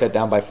as well write that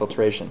down by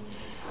filtration.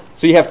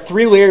 So you have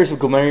 3 layers of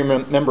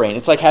glomerular membrane.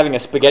 It's like having a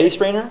spaghetti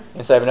strainer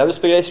inside of another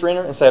spaghetti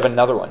strainer inside of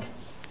another one.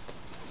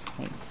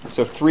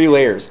 So 3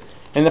 layers.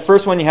 In the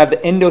first one, you have the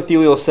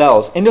endothelial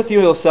cells.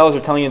 Endothelial cells are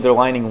telling you they're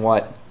lining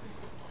what?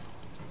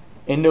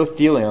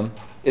 Endothelium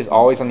is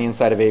always on the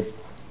inside of a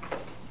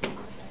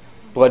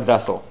blood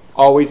vessel.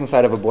 Always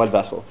inside of a blood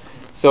vessel.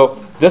 So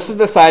this is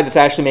the side that's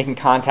actually making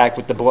contact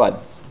with the blood.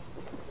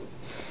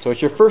 So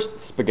it's your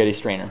first spaghetti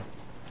strainer.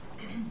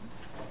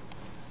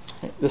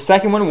 The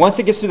second one, once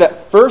it gets through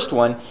that first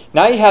one,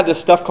 now you have this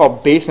stuff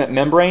called basement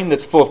membrane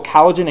that's full of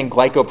collagen and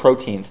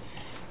glycoproteins.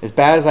 As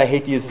bad as I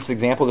hate to use this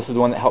example, this is the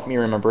one that helped me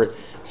remember it.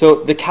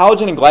 So the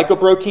collagen and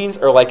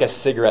glycoproteins are like a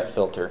cigarette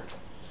filter.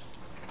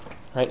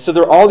 Right? So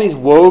there are all these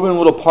woven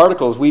little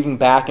particles weaving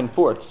back and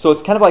forth. So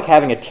it's kind of like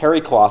having a terry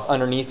cloth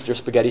underneath your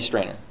spaghetti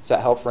strainer. Does that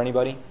help for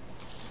anybody?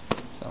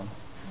 So,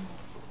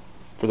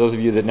 for those of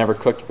you that never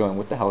cooked, going,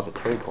 what the hell is a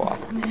terry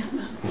cloth?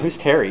 Who's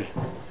Terry? Is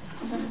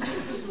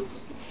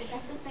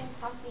that the same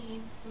cloth they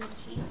use to make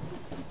cheese?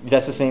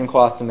 That's the same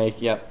cloth to make,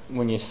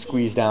 when you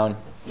squeeze down,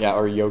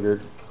 or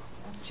yogurt.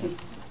 Cheese.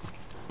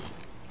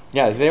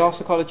 Yeah, do they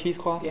also call it a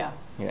cheesecloth? Yeah.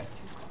 Yeah.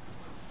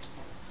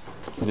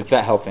 If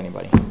that helped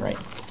anybody, right?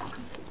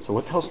 So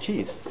what the hell's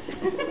cheese?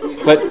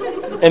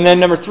 And then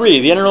number 3,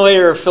 the inner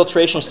layer of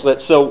filtration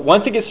slits. So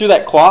once it gets through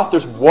that cloth,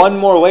 there's one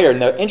more layer.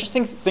 And the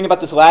interesting thing about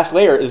this last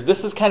layer is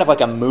this is kind of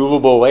like a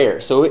movable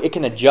layer, so it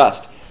can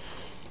adjust.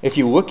 If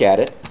you look at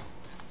it,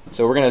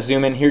 so we're going to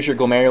zoom in. Here's your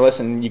glomerulus,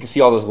 and you can see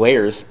all those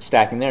layers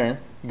stacking there.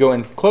 You go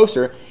in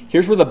closer.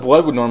 Here's where the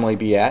blood would normally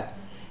be at.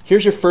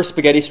 Here's your first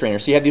spaghetti strainer.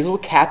 So you have these little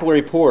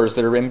capillary pores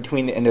that are in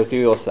between the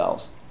endothelial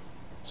cells.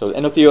 So the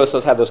endothelial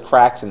cells have those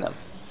cracks in them.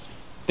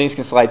 Things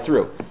can slide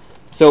through.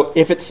 So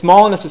if it's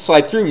small enough to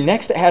slide through,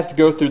 next it has to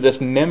go through this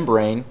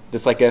membrane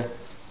that's like a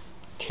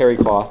terry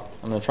cloth.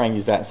 I'm going to try and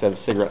use that instead of a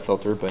cigarette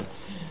filter.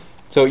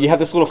 So you have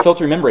this little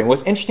filtering membrane.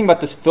 What's interesting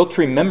about this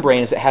filtering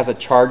membrane is it has a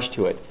charge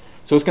to it.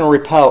 So it's going to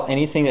repel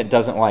anything that it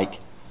doesn't like.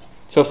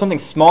 So if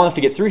something's small enough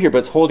to get through here but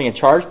it's holding a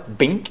charge,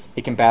 bink,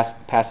 it can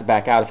pass it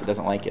back out if it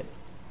doesn't like it.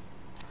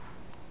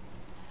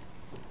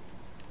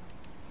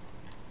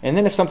 And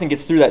then if something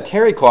gets through that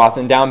terry cloth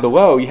and down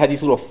below, you have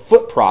these little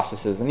foot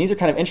processes. And these are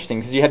kind of interesting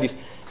because you have these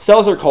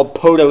cells that are called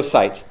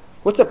podocytes.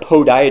 What's a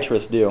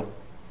podiatrist do?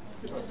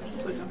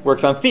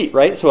 Works on feet,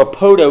 right? So a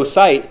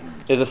podocyte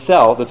is a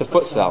cell that's a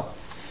foot cell.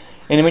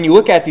 And when you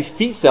look at these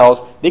feet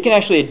cells, they can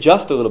actually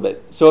adjust a little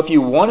bit. So if you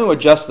want to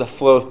adjust the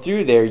flow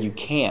through there, you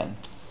can.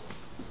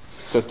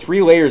 So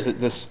 3 layers that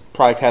this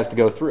product has to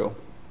go through.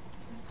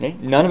 Okay?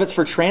 None of it's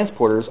for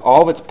transporters.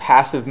 All of it's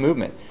passive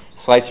movement.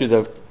 Slides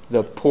through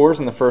the pores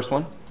in the first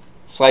one,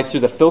 slides through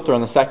the filter on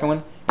the second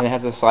one, and it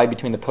has to slide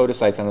between the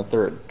podocytes on the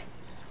third.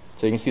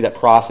 So you can see that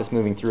process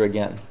moving through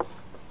again.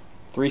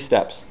 3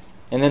 steps.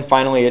 And then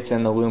finally it's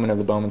in the lumen of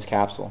the Bowman's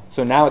capsule.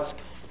 So now it's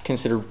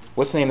considered,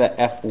 what's the name of that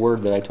F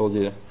word that I told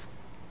you?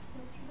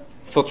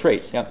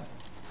 Filtrate, yep.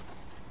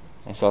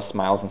 I saw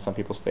smiles on some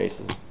people's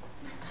faces.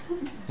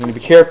 You need to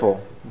be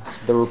careful.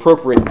 The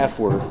appropriate F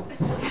word.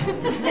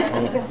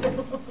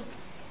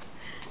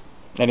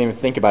 I didn't even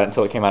think about it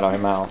until it came out of my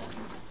mouth.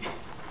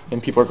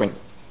 And people are going...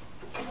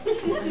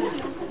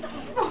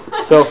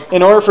 So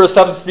in order for a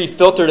substance to be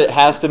filtered, it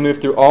has to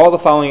move through all the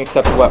following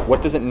except what?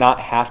 What does it not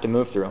have to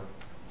move through?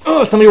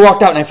 Oh, somebody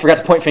walked out and I forgot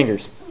to point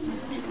fingers.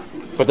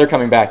 But they're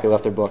coming back. They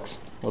left their books.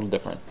 A little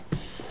different.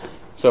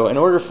 So in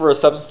order for a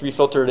substance to be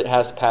filtered, it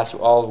has to pass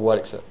through all of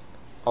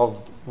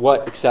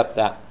what except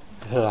that.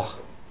 Ugh.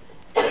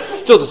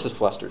 Still just as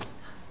flustered.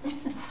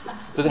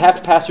 Does it have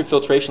to pass through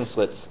filtration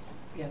slits?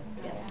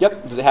 Yes.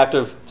 Yep. Does it have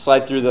to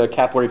slide through the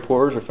capillary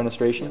pores or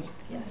fenestrations?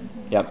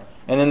 Yes. Yep.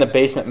 And then the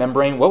basement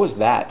membrane, what was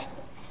that?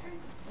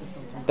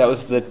 That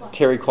was the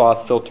terry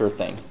cloth filter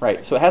thing.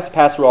 Right. So it has to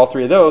pass through all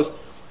three of those.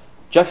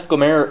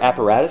 Juxtaglomerular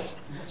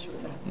apparatus?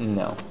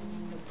 No.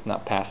 It's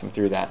not passing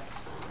through that.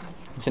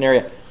 It's an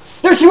area.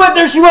 There she went!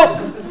 There she went!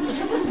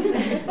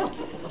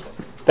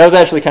 That was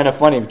actually kind of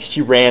funny because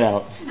she ran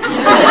out.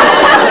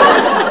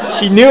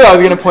 She knew I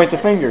was going to point the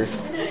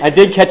fingers. I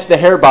did catch the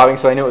hair bobbing,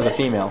 so I knew it was a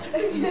female.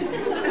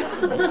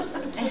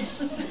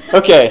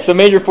 Okay, so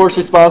major force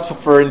responsible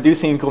for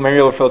inducing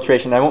glomerular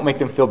filtration. I won't make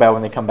them feel bad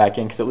when they come back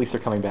in because at least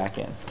they're coming back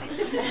in.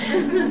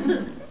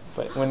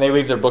 But when they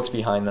leave their books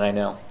behind, then I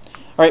know. All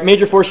right,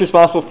 major force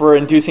responsible for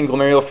inducing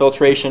glomerular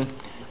filtration.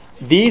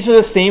 These are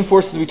the same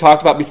forces we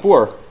talked about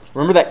before.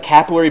 Remember that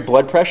capillary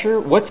blood pressure?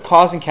 What's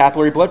causing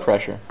capillary blood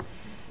pressure?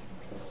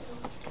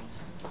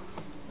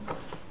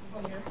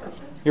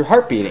 Your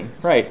heart beating,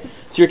 right.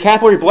 So your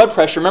capillary blood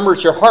pressure, remember,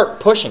 it's your heart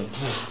pushing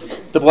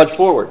the blood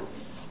forward.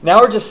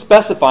 Now we're just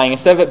specifying,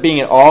 instead of it being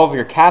at all of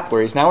your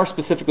capillaries, now we're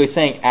specifically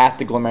saying at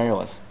the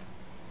glomerulus.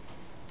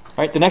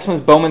 Right. The next one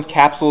is Bowman's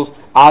capsules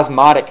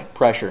osmotic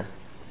pressure.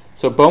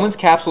 So Bowman's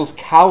capsules,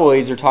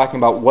 calories are talking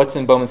about what's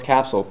in Bowman's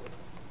capsule.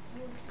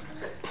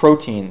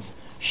 Proteins.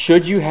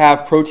 Should you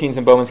have proteins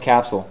in Bowman's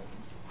capsule?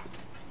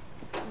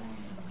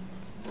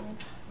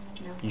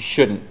 You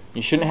shouldn't.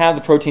 You shouldn't have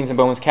the proteins in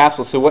Bowman's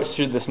capsule. So what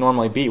should this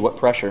normally be? What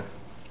pressure?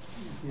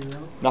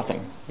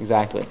 Nothing.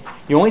 Exactly.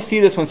 You only see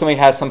this when somebody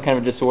has some kind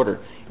of disorder.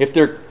 If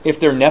their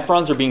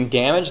nephrons are being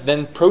damaged,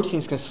 then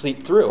proteins can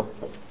seep through.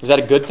 Is that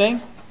a good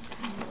thing?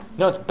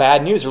 No, it's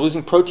bad news. They're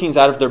losing proteins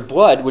out of their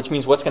blood, which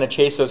means what's going to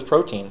chase those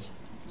proteins?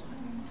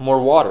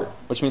 More water,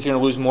 which means you're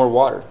going to lose more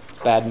water.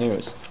 Bad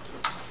news.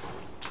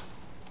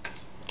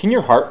 Can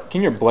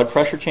your blood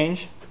pressure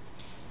change?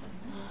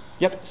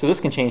 Yep, so this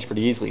can change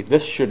pretty easily.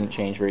 This shouldn't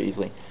change very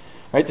easily.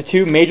 Right, the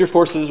two major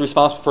forces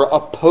responsible for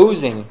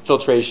opposing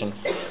filtration.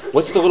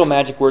 What's the little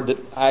magic word that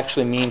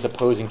actually means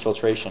opposing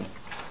filtration?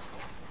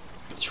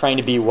 It's trying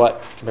to be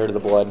what compared to the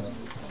blood?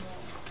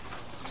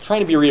 It's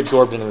trying to be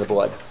reabsorbed into the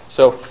blood.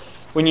 So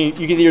when you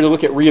can either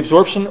look at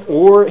reabsorption,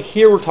 or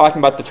here we're talking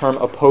about the term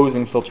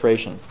opposing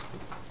filtration,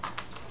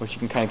 which you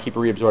can kind of keep a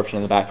reabsorption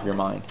in the back of your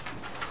mind.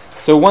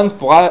 So one's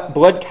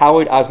blood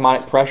colloid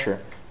osmotic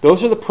pressure.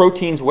 Those are the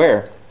proteins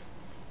where?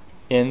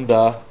 In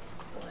the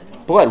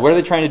blood. What are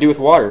they trying to do with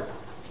water?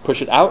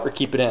 Push it out or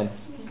keep it in?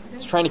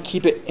 It's trying to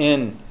keep it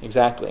in,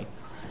 exactly.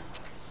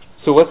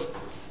 So what's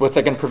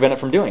that going to prevent it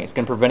from doing? It's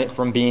going to prevent it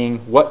from being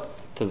what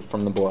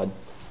from the blood?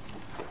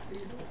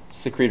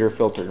 Secreted or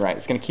filtered, right?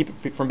 It's going to keep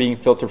it from being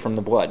filtered from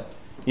the blood.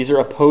 These are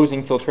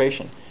opposing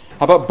filtration.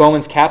 How about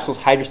Bowman's capsules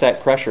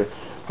hydrostatic pressure?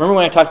 Remember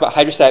when I talked about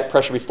hydrostatic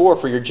pressure before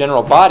for your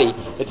general body?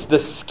 It's the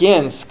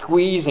skin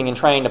squeezing and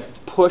trying to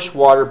push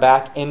water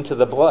back into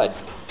the blood.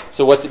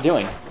 So what's it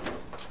doing?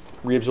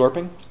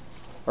 Reabsorbing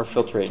or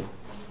filtrating?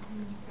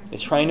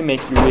 It's trying to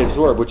make you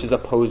reabsorb, which is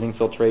opposing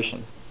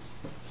filtration.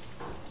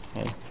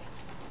 Okay.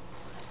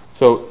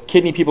 So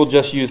kidney people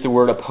just use the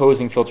word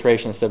opposing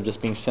filtration instead of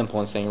just being simple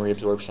and saying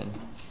reabsorption.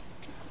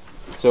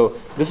 So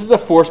this is a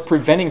force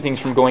preventing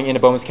things from going into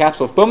Bowman's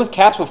capsule. If Bowman's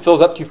capsule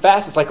fills up too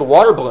fast, it's like a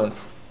water balloon.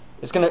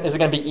 Is it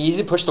going to be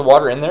easy to push the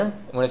water in there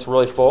when it's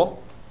really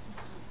full?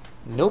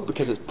 Nope,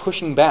 because it's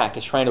pushing back.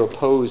 It's trying to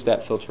oppose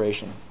that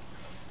filtration.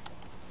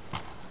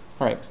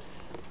 All right.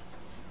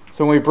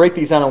 So when we break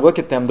these down and look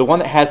at them, the one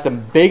that has the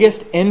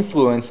biggest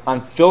influence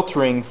on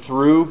filtering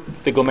through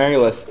the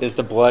glomerulus is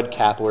the blood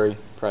capillary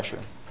pressure,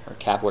 or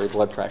capillary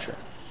blood pressure.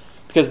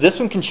 Because this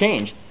one can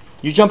change.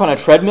 You jump on a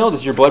treadmill,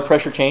 does your blood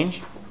pressure change?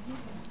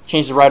 It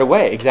changes right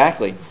away,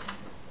 exactly.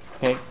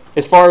 Okay.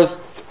 As far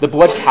as the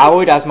blood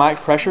colloid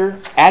osmotic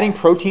pressure, adding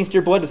proteins to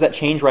your blood, does that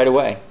change right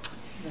away?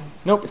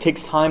 Nope, it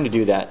takes time to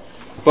do that.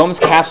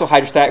 Bowman's capsule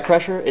hydrostatic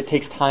pressure, it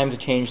takes time to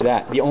change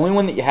that. The only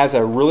one that has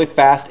a really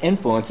fast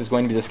influence is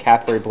going to be this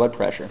capillary blood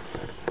pressure.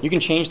 You can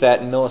change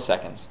that in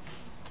milliseconds.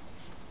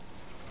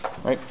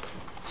 Right?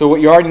 So what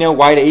you already know,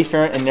 wide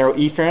afferent and narrow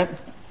efferent,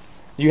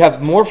 you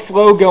have more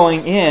flow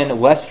going in,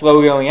 less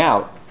flow going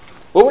out.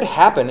 What would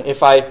happen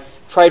if I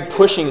tried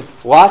pushing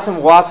lots and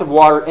lots of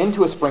water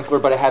into a sprinkler,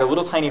 but I had a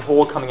little tiny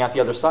hole coming out the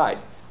other side?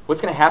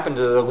 What's going to happen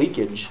to the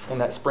leakage in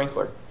that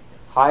sprinkler?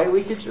 High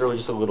leakage or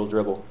just a little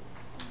dribble?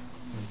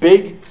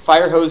 Big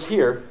fire hose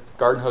here,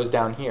 garden hose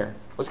down here.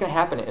 What's going to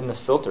happen in this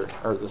filter,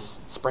 or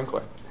this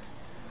sprinkler?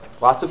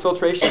 Lots of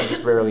filtration,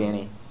 just barely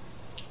any.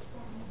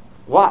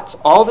 Lots.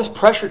 All this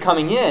pressure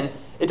coming in,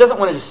 it doesn't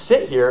want to just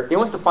sit here. It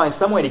wants to find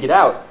some way to get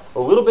out. A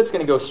little bit's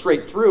going to go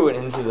straight through and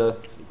into the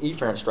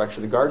efferent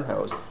structure, the garden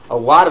hose. A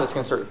lot of it's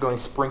going to start going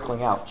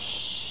sprinkling out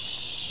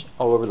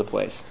all over the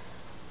place.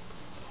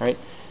 All right?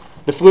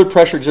 The fluid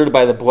pressure exerted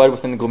by the blood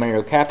within the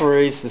glomerular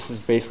capillaries, this is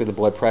basically the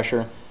blood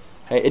pressure.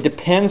 Okay? It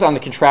depends on the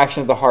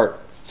contraction of the heart.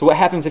 So what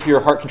happens if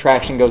your heart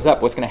contraction goes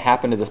up? What's going to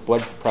happen to this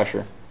blood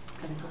pressure?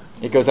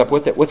 It goes up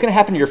with it. What's going to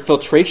happen to your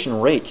filtration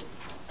rate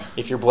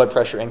if your blood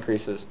pressure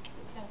increases?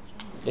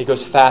 It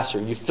goes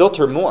faster. You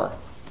filter more.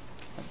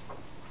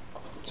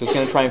 So it's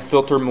going to try and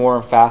filter more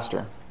and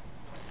faster.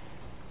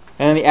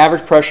 And then the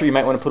average pressure, you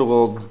might want to put a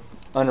little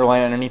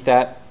underline underneath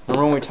that.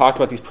 Remember when we talked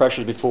about these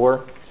pressures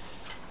before?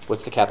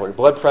 What's the capillary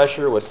blood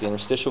pressure? What's the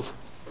interstitial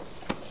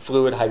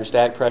fluid,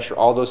 hydrostatic pressure,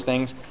 all those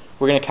things?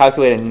 We're going to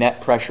calculate a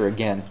net pressure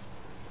again.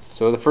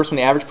 So the first one,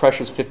 the average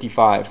pressure is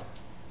 55.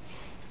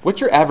 What's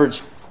your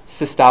average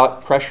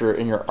systolic pressure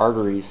in your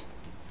arteries?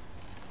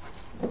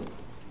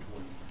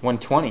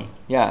 120.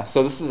 Yeah,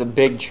 so this is a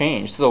big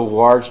change. This is a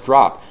large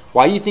drop.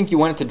 Why do you think you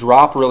want it to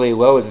drop really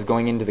low as it's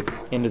going into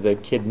the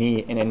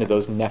kidney and into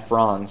those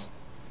nephrons?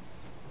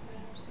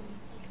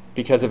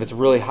 Because if it's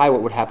really high,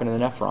 what would happen to the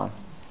nephron?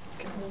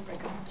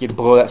 You'd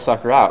blow that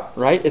sucker out,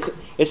 right?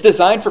 It's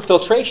designed for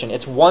filtration.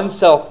 It's one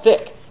cell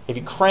thick. If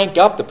you crank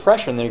up the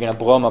pressure, then you're going to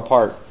blow them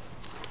apart.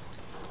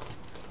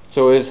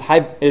 So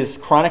is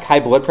chronic high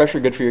blood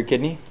pressure good for your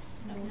kidney?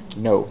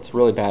 No, it's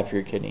really bad for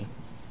your kidney.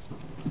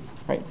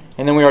 Right?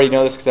 And then we already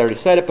know this because I already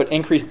said it, but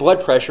increased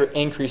blood pressure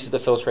increases the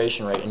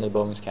filtration rate into the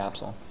Bowman's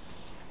capsule.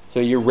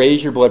 So you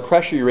raise your blood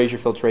pressure, you raise your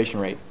filtration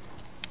rate.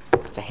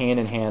 It's a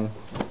hand-in-hand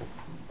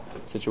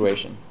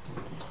situation.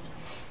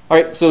 All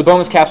right, so the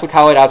Bowman's capsule,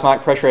 colloid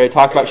osmotic pressure I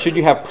talked about. Should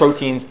you have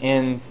proteins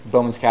in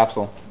Bowman's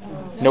capsule?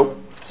 Nope.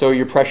 So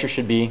your pressure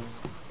should be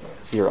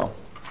 0.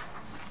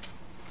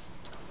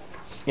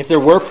 If there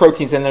were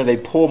proteins in there,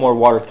 they'd pull more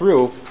water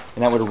through,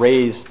 and that would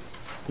raise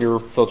your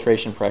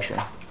filtration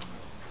pressure.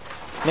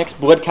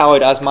 Next, blood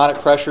colloid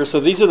osmotic pressure. So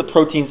these are the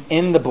proteins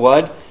in the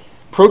blood.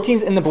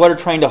 Proteins in the blood are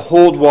trying to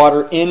hold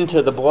water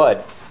into the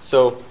blood.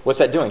 So what's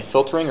that doing?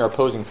 Filtering or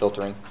opposing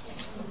filtering?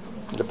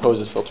 It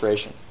opposes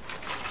filtration.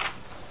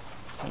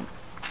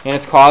 And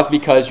it's caused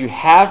because you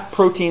have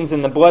proteins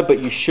in the blood, but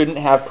you shouldn't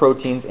have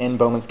proteins in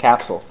Bowman's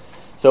capsule.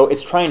 So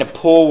it's trying to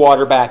pull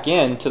water back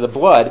into the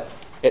blood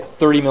at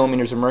 30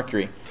 millimeters of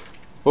mercury.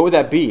 What would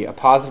that be? A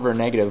positive or a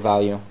negative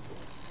value?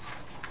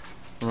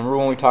 Remember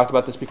when we talked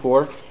about this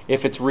before?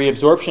 If it's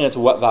reabsorption, it's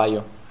what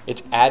value?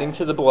 It's adding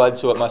to the blood,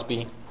 so it must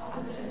be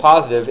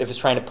positive. If it's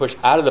trying to push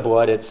out of the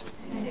blood, it's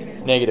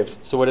negative.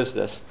 So what is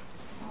this?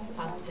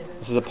 Positive.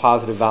 This is a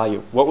positive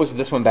value. What was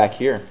this one back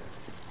here?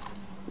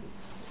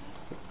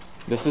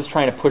 This is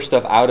trying to push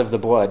stuff out of the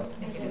blood.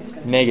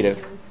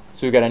 Negative.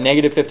 So we've got a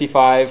negative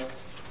 55.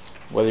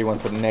 Whether you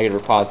want to put a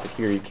negative or positive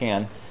here, you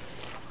can.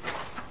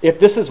 If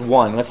this is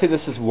 1, let's say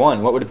this is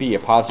 1, what would it be? A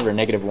positive or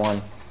negative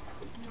 1?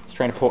 It's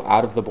trying to pull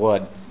out of the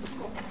blood.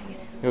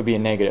 It would be a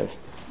negative.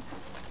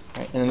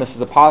 Right? And then this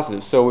is a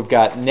positive. So we've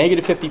got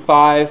negative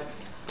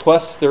 55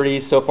 plus 30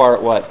 so far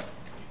at what?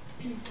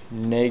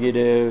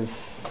 Negative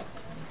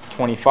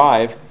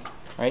 25.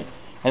 Right?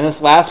 And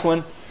this last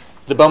one,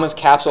 the Bowman's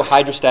capsule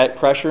hydrostatic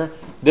pressure.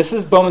 This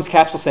is Bowman's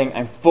capsule saying,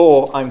 I'm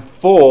full, and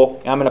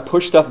I'm going to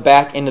push stuff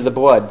back into the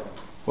blood.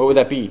 What would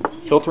that be?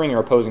 Filtering or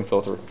opposing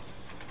filter?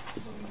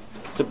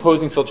 It's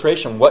opposing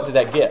filtration. What did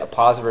that get? A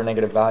positive or a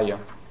negative value?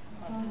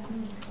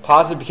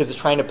 Positive because it's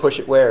trying to push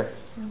it where?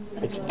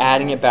 It's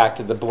adding it back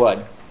to the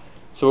blood.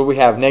 So what we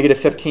have? Negative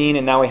 15,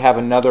 and now we have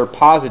another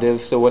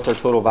positive, so what's our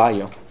total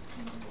value?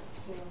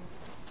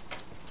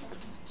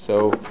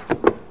 So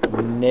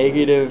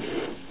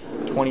negative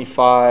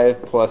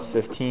 25 plus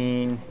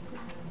 15,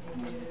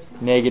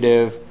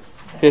 negative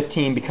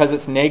 15. Because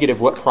it's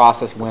negative, what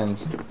process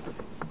wins?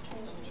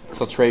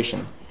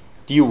 Filtration.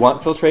 Do you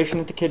want filtration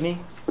at the kidney?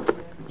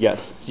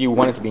 Yes. So you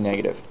want it to be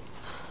negative.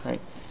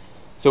 Right?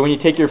 So when you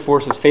take your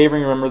forces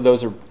favoring, remember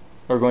those are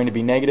going to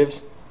be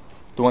negatives.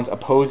 The ones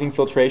opposing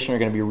filtration are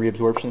going to be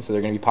reabsorption, so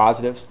they're going to be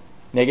positives.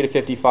 Negative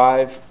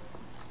 55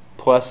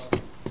 plus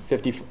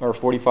 50 or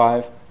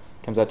 45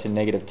 comes out to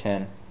negative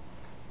 10.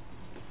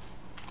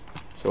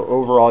 So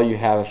overall, you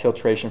have a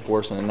filtration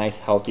force in a nice,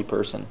 healthy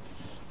person.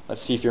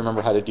 Let's see if you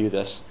remember how to do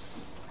this.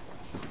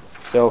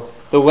 So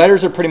the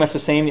letters are pretty much the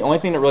same. The only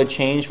thing that really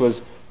changed was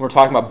when we're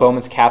talking about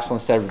Bowman's capsule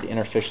instead of the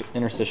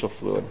interstitial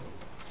fluid.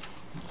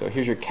 So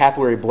here's your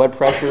capillary blood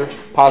pressure,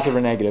 positive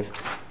or negative?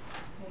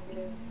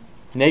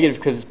 Negative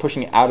because it's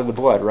pushing it out of the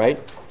blood, right?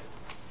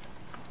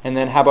 And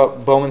then how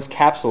about Bowman's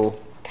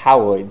capsule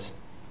colloids?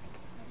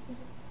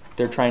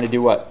 They're trying to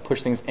do what?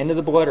 Push things into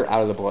the blood or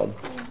out of the blood?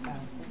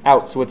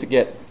 Out. So what's it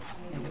get?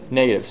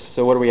 Negatives.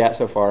 So what are we at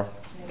so far?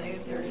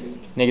 Negative 30.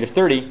 Negative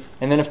 30.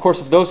 And then, of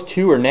course, if those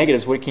two are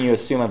negatives, what can you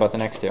assume about the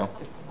next two?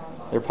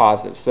 They're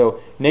positive. So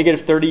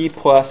negative 30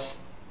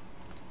 plus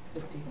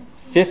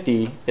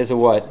 50 is a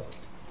what?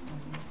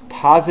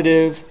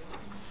 Positive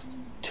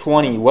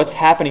 20. What's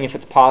happening if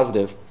it's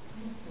positive?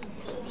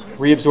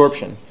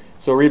 Reabsorption.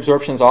 So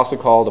reabsorption is also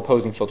called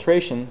opposing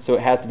filtration, so it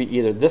has to be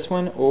either this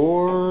one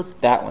or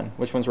that one.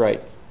 Which one's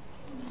right?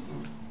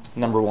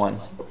 Number 1.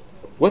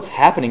 what's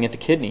happening at the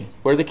kidney?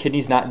 What are the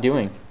kidneys not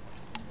doing?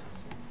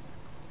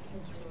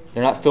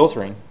 They're not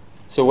filtering.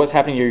 So what's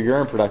happening to your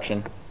urine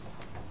production?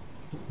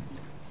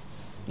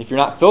 If you're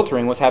not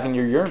filtering, what's happening to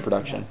your urine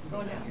production?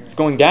 It's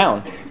going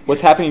down. What's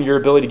happening to your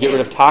ability to get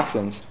rid of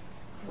toxins?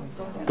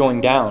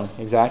 Going down,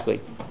 exactly.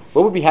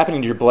 What would be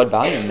happening to your blood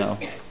volume, though?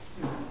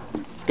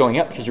 It's going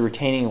up because you're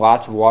retaining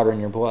lots of water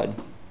in your blood.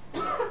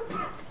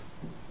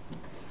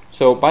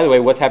 So, by the way,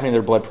 what's happening to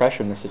their blood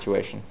pressure in this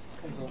situation?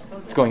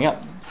 It's going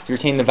up. To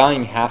retain the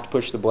volume, you have to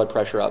push the blood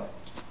pressure up.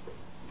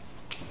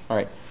 All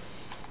right.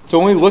 So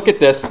when we look at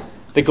this,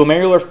 the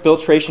glomerular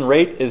filtration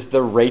rate is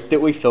the rate that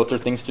we filter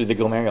things through the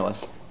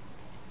glomerulus.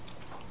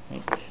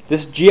 Right.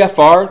 This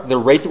GFR, the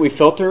rate that we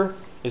filter,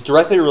 is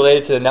directly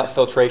related to the net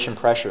filtration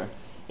pressure.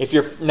 If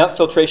your net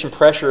filtration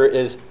pressure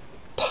is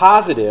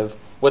positive,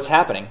 what's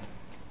happening?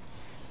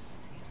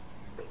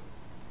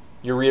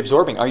 You're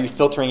reabsorbing. Are you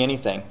filtering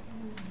anything?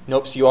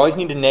 Nope. So you always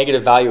need a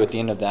negative value at the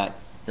end of that.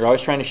 You're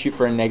always trying to shoot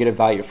for a negative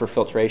value for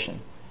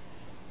filtration.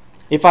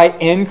 If I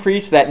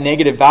increase that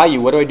negative value,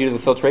 what do I do to the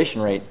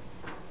filtration rate?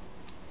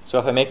 So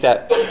if I make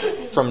that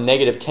from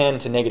negative 10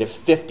 to negative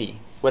 50,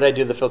 what do I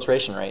do to the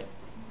filtration rate?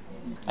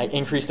 I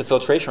increase the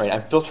filtration rate.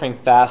 I'm filtering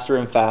faster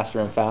and faster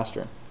and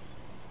faster.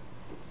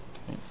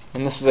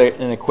 And this is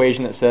an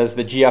equation that says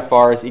the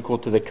GFR is equal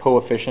to the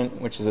coefficient,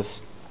 which is a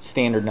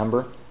standard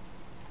number,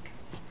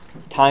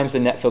 times the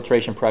net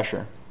filtration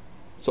pressure.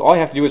 So all you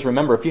have to do is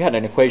remember, if you had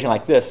an equation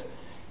like this,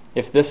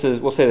 if this is,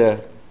 we'll say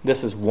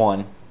this is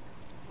 1.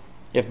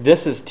 If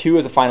this is 2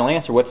 as a final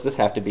answer, what's this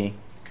have to be?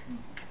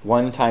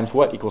 1 times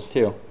what equals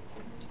 2?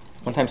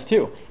 1 times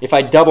 2. If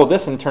I double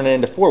this and turn it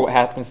into 4, what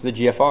happens to the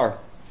GFR?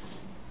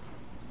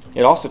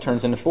 It also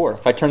turns into 4.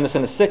 If I turn this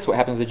into 6, what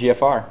happens to the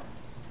GFR?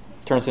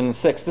 It turns into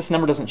 6. This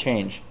number doesn't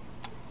change.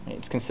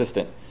 It's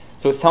consistent.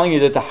 So it's telling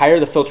you that the higher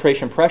the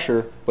filtration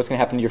pressure, what's going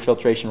to happen to your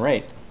filtration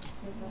rate?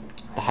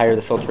 The higher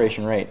the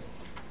filtration rate.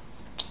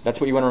 That's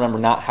what you want to remember,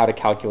 not how to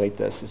calculate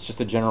this. It's just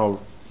a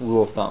general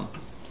rule of thumb.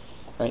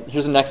 Right?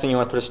 Here's the next thing you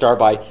want to put a star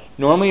by.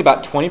 Normally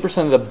about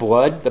 20% of the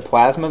blood, the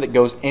plasma that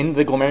goes into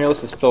the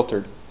glomerulus is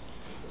filtered.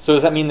 So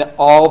does that mean that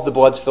all of the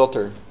blood's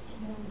filtered?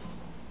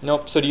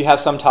 Nope. So do you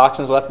have some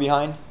toxins left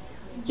behind?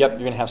 Yep, you're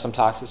going to have some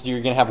toxins. You're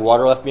going to have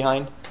water left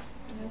behind?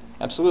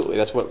 Absolutely.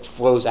 That's what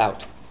flows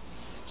out.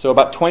 So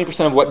about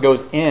 20% of what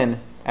goes in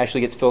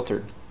actually gets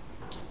filtered.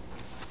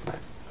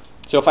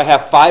 So if I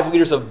have 5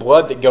 liters of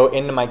blood that go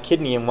into my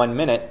kidney in 1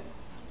 minute,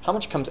 how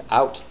much comes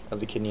out of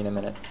the kidney in a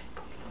minute?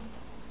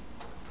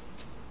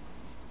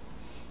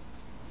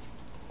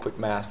 Quick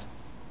math.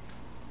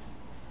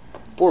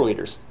 4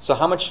 liters. So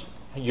how much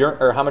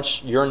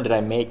urine did I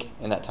make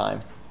in that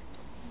time?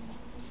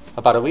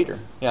 About 1 liter.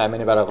 Yeah, I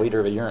made about 1 liter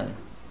of urine.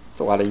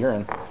 It's a lot of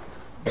urine.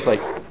 It's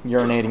like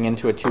urinating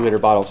into a 2-liter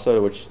bottle of soda,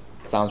 which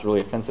sounds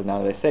really offensive now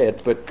that I say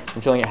it, but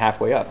I'm filling it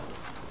halfway up.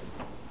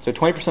 So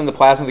 20% of the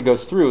plasma that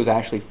goes through is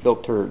actually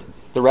filtered.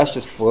 The rest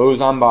just flows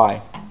on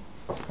by.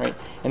 Right?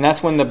 And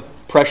that's when the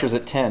pressure's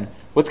at 10.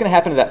 What's going to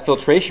happen to that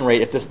filtration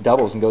rate if this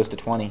doubles and goes to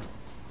 20?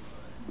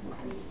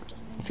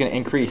 It's going to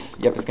increase.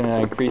 Yep, it's going to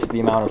increase the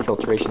amount of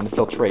filtration, the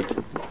filtrate.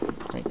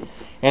 Right?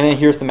 And then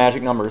here's the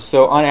magic numbers.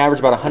 So on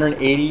average, about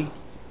 180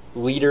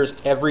 liters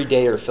every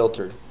day are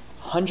filtered.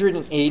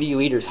 180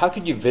 liters. How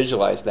could you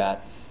visualize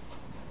that?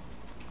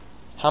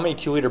 How many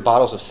 2-liter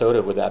bottles of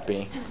soda would that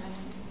be?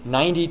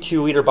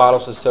 92-liter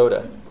bottles of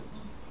soda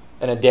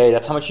in a day.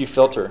 That's how much you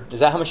filter.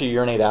 Is that how much you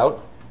urinate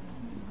out?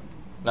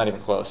 Not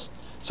even close.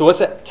 So what's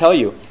that tell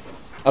you?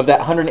 Of that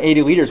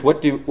 180 liters,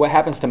 what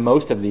happens to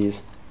most of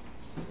these?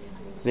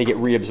 They get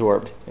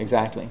reabsorbed.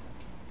 Exactly.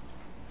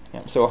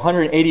 Yeah. So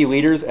 180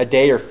 liters a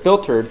day are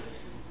filtered.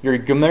 Your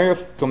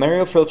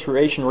glomerular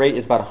filtration rate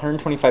is about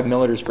 125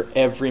 milliliters for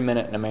every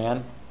minute in a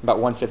man, about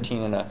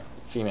 115 in a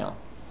female.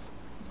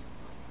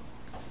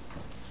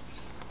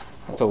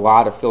 That's a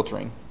lot of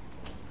filtering.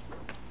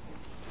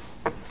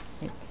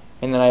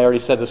 And then I already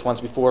said this once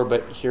before,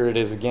 but here it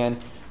is again.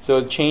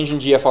 So change in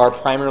GFR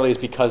primarily is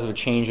because of a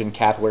change in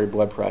capillary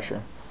blood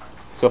pressure.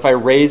 So if I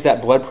raise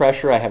that blood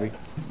pressure, I have a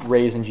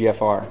raise in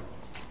GFR.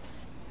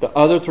 The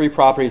other 3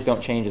 properties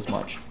don't change as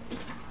much.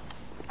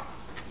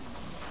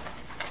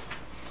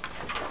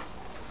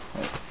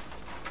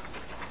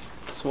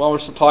 So while we're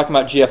still talking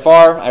about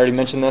GFR, I already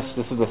mentioned this.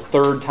 This is the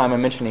 3rd time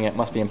I'm mentioning it. It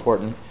must be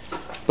important.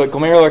 But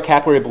glomerular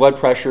capillary blood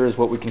pressure is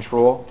what we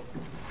control.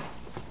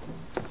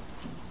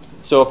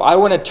 So if I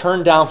want to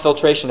turn down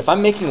filtration, if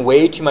I'm making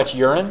way too much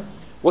urine,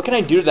 what can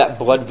I do to that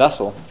blood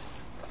vessel?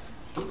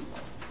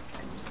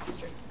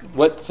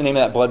 What's the name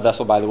of that blood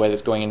vessel, by the way,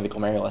 that's going into the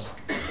glomerulus?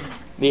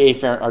 The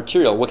afferent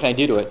arteriole. What can I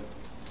do to it?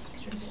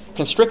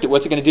 Constrict it.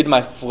 What's it going to do to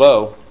my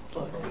flow?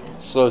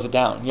 Slows it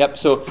down. Yep.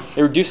 So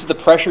it reduces the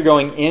pressure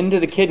going into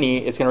the kidney.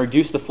 It's going to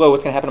reduce the flow.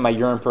 What's going to happen to my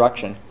urine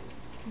production?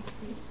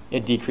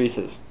 It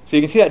decreases. So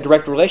you can see that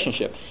direct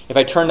relationship. If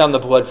I turn down the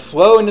blood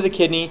flow into the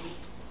kidney,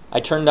 I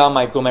turn down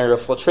my glomerular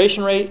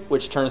filtration rate,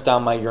 which turns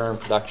down my urine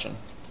production.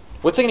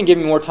 What's it going to give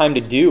me more time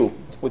to do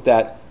with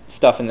that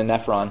stuff in the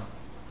nephron?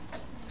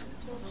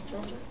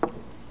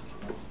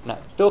 Not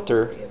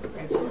filter.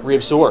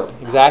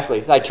 Reabsorb,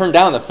 exactly. I turn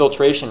down the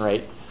filtration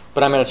rate,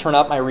 but I'm going to turn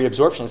up my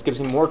reabsorption. This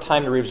gives me more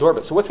time to reabsorb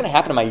it. So what's going to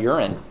happen to my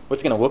urine?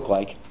 What's it going to look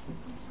like?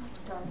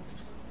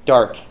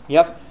 Dark.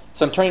 Yep.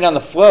 So I'm turning down the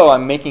flow,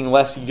 I'm making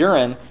less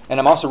urine, and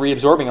I'm also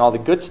reabsorbing all the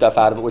good stuff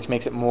out of it, which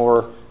makes it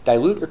more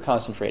dilute or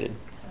concentrated.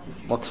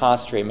 More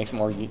concentrated, makes it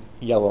more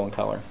yellow in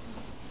color.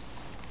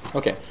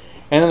 Okay.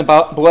 And then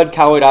the blood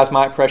colloid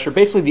osmotic pressure,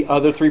 basically the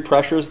other three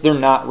pressures, they're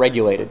not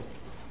regulated.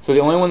 So the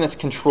only one that's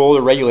controlled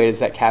or regulated is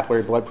that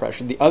capillary blood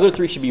pressure. The other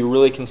three should be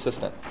really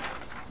consistent.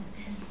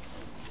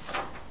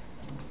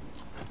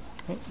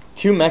 Okay.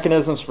 Two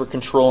mechanisms for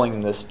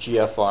controlling this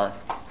GFR.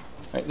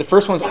 Right. The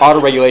first one's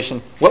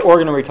autoregulation. What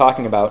organ are we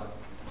talking about?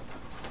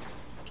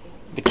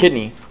 The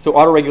kidney. So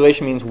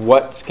autoregulation means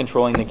what's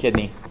controlling the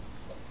kidney?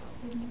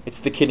 It's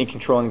the kidney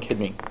controlling the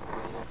kidney.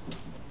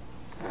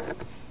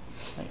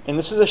 And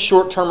this is a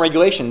short-term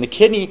regulation. The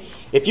kidney,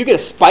 if you get a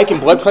spike in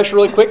blood pressure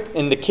really quick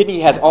and the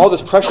kidney has all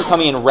this pressure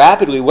coming in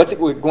rapidly, what's it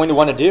going to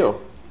want to do?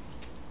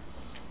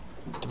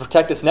 To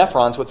protect its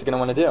nephrons, what's it going to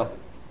want to do?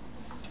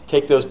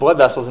 Take those blood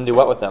vessels and do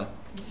what with them?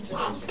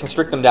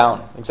 Constrict them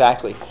down.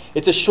 Exactly.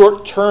 It's a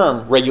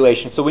short-term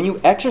regulation. So when you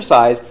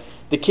exercise,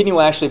 the kidney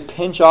will actually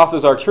pinch off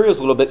those arterioles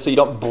a little bit so you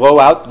don't blow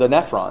out the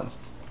nephrons.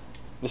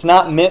 It's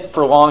not meant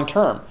for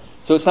long-term.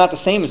 So it's not the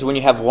same as when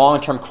you have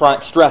long-term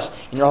chronic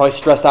stress and you're always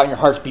stressed out and your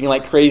heart's beating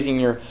like crazy and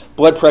your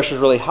blood pressure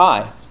is really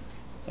high.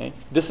 Okay?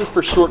 This is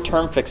for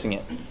short-term fixing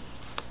it.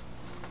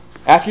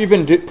 After you've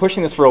been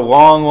pushing this for a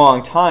long,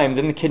 long time,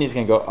 then the kidney's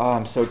going to go, oh,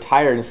 I'm so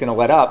tired, and it's going to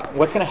let up.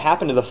 What's going to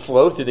happen to the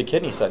flow through the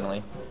kidney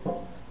suddenly?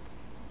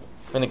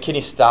 When the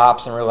kidney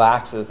stops and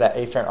relaxes that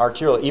afferent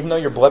arteriole, even though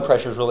your blood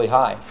pressure is really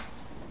high,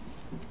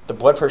 the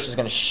blood pressure is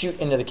going to shoot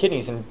into the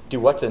kidneys and do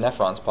what to the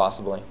nephrons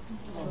possibly?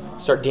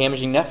 Start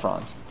damaging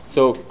nephrons.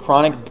 So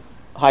chronic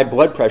high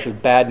blood pressure is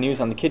bad news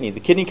on the kidney. The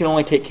kidney can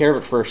only take care of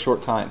it for a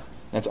short time.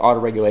 That's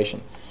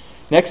autoregulation.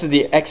 Next is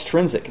the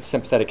extrinsic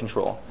sympathetic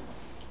control.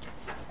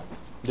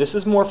 This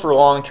is more for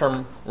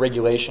long-term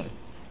regulation.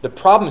 The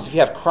problem is if you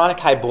have chronic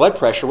high blood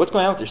pressure, what's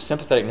going on with your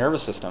sympathetic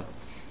nervous system?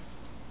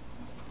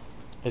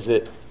 Is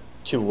it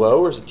too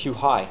low or is it too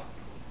high?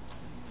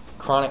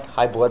 Chronic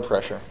high blood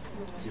pressure.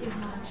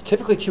 It's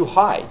typically too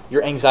high.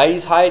 Your anxiety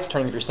is high, it's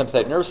turning up your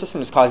sympathetic nervous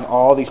system, it's causing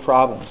all these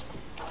problems.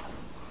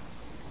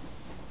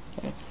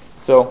 Okay.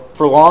 So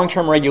for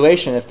long-term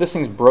regulation, if this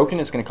thing's broken,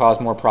 it's going to cause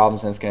more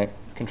problems than it's going to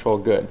control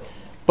good.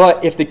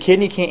 But if the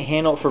kidney can't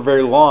handle it for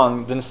very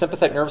long, then the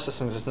sympathetic nervous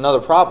system is another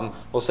problem.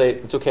 We'll say,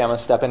 it's okay, I'm going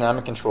to step in and I'm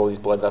going to control these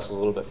blood vessels a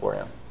little bit for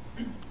you.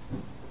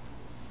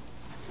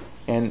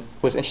 And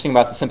what's interesting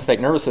about the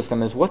sympathetic nervous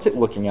system is what's it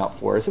looking out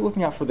for? Is it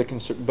looking out for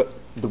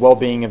the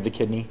well-being of the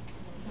kidney?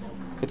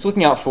 It's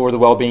looking out for the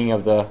well-being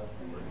of the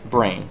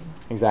brain.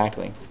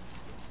 Exactly.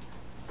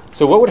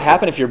 So what would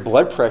happen if your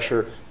blood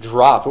pressure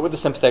dropped? What would the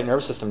sympathetic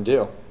nervous system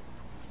do?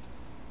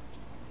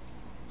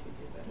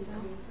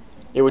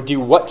 It would do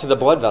what to the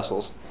blood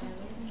vessels?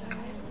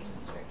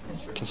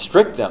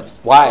 Constrict them.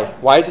 Why?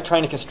 Why is it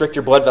trying to constrict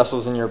your blood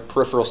vessels in your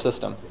peripheral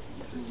system?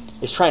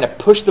 It's trying to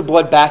push the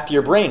blood back to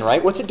your brain,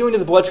 right? What's it doing to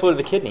the blood flow to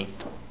the kidney?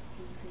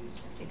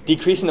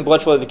 Decreasing the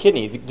blood flow to the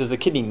kidney. Does the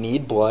kidney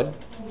need blood?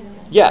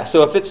 Yeah,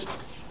 so if it's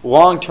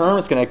long-term,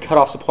 it's going to cut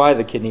off supply to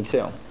the kidney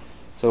too.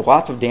 So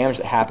lots of damage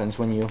that happens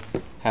when you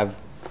have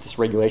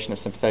dysregulation of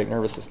sympathetic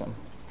nervous system.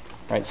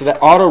 Right? So that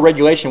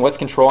auto-regulation, what's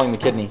controlling the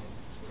kidney?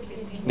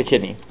 The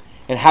kidney.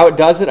 And how it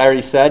does it, I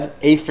already said,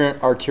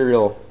 afferent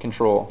arterial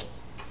control.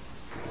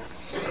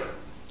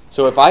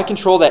 So if I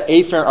control that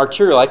afferent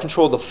arterial, I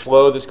control the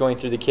flow that's going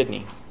through the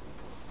kidney.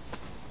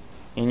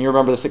 And you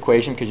remember this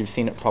equation because you've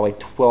seen it probably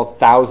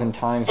 12,000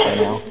 times by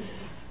now.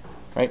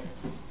 Right?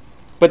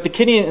 But the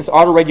kidney in its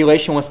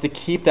autoregulation wants to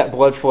keep that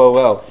blood flow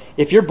low.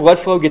 If your blood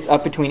flow gets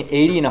up between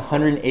 80 and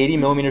 180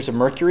 millimeters of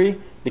mercury,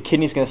 the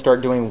kidney's going to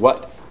start doing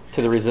what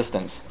to the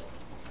resistance?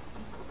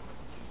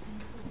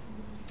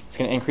 It's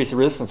going to increase the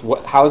resistance.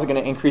 How is it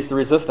going to increase the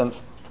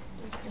resistance?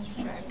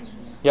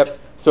 Yep.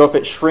 So if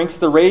it shrinks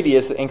the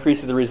radius, it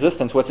increases the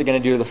resistance. What's it going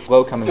to do to the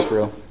flow coming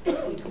through?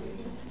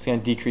 It's going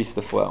to decrease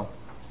the flow.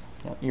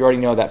 Yep. You already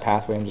know that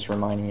pathway. I'm just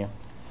reminding you. All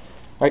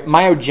right.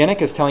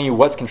 Myogenic is telling you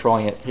what's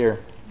controlling it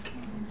here.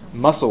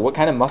 Muscle. What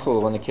kind of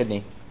muscle in the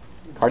kidney?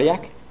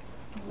 Cardiac?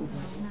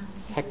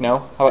 Heck no.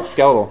 How about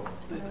skeletal?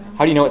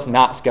 How do you know it's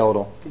not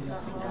skeletal?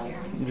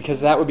 Because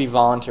that would be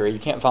voluntary. You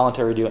can't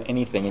voluntarily do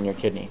anything in your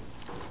kidney.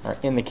 Or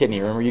in the kidney.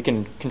 Remember, you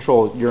can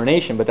control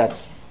urination, but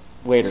that's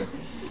later.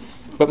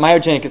 But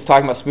myogenic is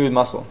talking about smooth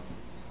muscle.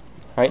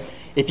 Right?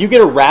 If you get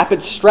a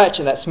rapid stretch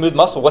in that smooth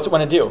muscle, what's it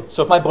want to do?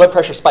 So if my blood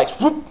pressure spikes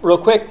whoop, real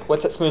quick,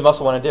 what's that smooth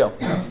muscle want to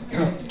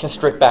do?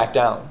 Constrict back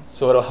down.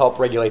 So it'll help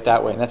regulate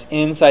that way. And that's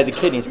inside the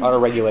kidneys,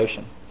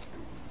 autoregulation.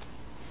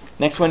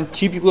 Next one,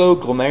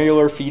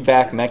 tubuloglomerular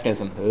feedback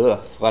mechanism.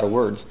 Ugh, it's a lot of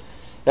words.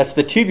 That's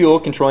the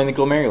tubule controlling the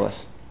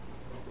glomerulus.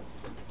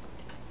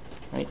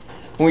 Right?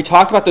 When we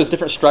talked about those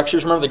different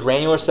structures, remember the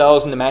granular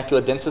cells and the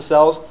macula densa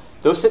cells?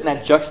 Those sit in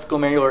that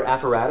juxtaglomerular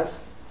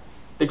apparatus.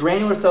 The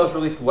granular cells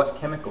release what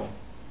chemical?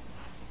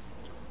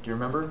 Do you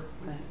remember?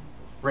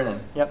 Renin.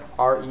 Yep,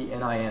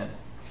 R-E-N-I-N.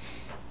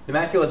 The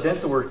macula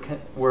densa,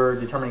 we're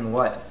determining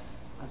what?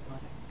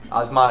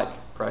 Osmotic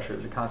pressure,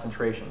 the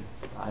concentration.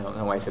 I don't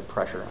know why I said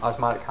pressure.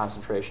 Osmotic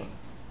concentration.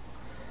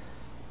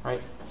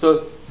 Right?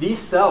 So these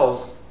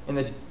cells in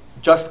the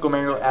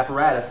juxtaglomerular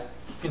apparatus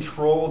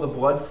control the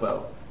blood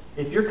flow.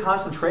 If your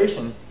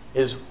concentration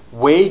is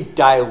way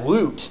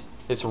dilute,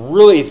 it's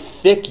really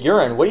thick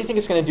urine, what do you think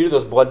it's going to do to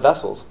those blood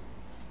vessels?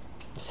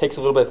 This takes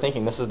a little bit of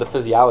thinking. This is the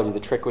physiology, the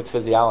trick with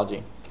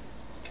physiology.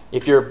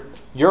 If your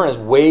urine is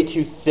way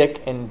too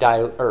thick and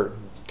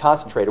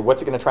concentrated,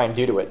 what's it going to try and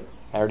do to it?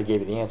 I already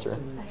gave you the answer.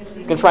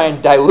 It's going to try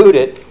and dilute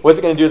it. What's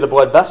it going to do to the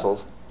blood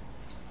vessels?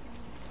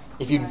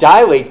 If you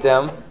dilate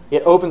them,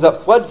 it opens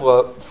up blood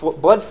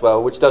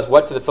flow, which does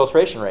what to the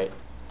filtration rate?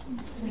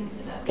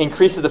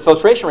 Increases the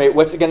filtration rate.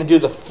 What's it going to do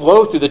to the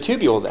flow through the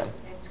tubule then?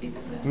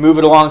 Move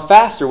it along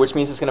faster, which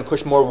means it's going to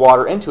push more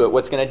water into it.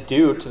 What's it going to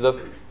do to the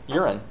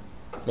urine?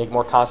 Make it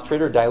more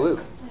concentrated or dilute?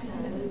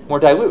 More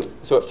dilute.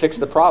 So it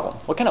fixed the problem.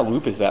 What kind of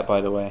loop is that,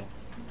 by the way?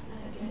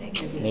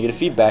 Negative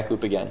feedback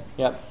loop again.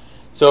 Yep.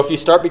 So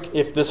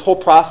if this whole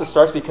process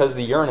starts because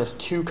the urine is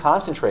too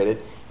concentrated,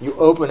 you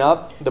open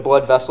up the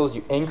blood vessels,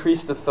 you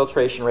increase the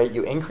filtration rate,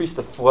 you increase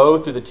the flow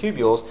through the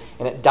tubules,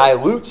 and it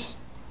dilutes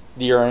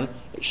the urine.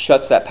 It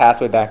shuts that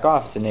pathway back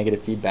off. It's a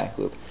negative feedback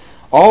loop.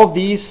 All of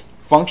these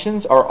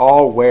functions are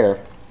all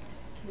where?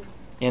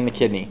 In the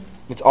kidney.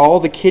 It's all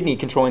the kidney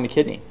controlling the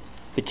kidney.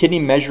 The kidney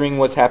measuring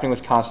what's happening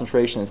with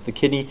concentrations. The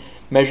kidney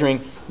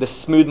measuring the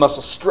smooth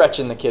muscle stretch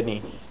in the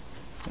kidney.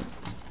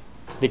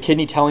 The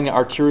kidney telling the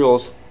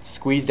arterioles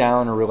squeeze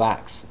down or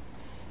relax.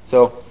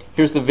 So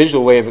here's the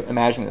visual way of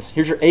imagining this.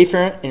 Here's your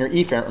afferent and your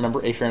efferent.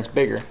 Remember, afferent's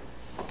bigger.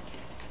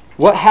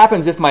 What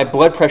happens if my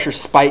blood pressure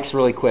spikes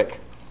really quick?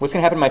 What's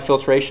going to happen to my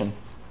filtration?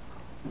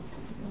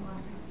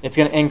 It's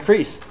going to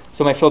increase.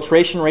 So my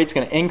filtration rate's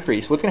going to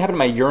increase. What's going to happen to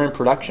my urine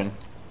production?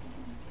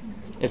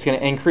 It's going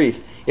to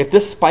increase. If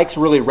this spikes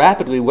really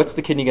rapidly, what's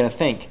the kidney going to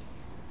think?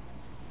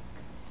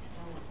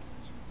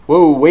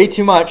 Whoa, way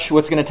too much.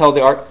 What's going to tell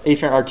the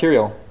afferent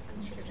arteriole?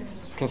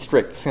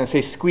 Constrict. It's going to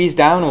say squeeze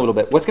down a little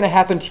bit. What's going to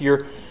happen to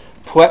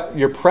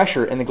your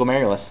pressure in the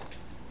glomerulus?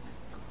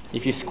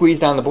 If you squeeze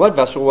down the blood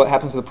vessel, what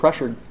happens to the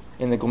pressure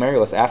in the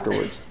glomerulus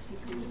afterwards?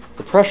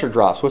 The pressure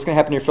drops. What's going to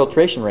happen to your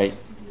filtration rate?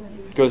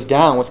 It goes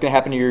down. What's going to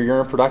happen to your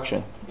urine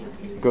production?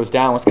 It goes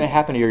down. What's going to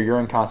happen to your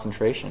urine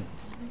concentration?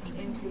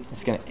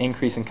 It's going to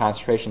increase in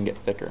concentration and get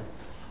thicker.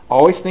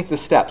 Always think the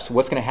steps.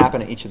 What's going to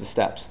happen at each of the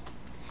steps?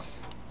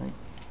 Right?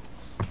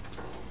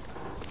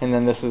 And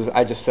then this is,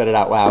 I just said it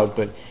out loud,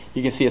 but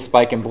you can see a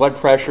spike in blood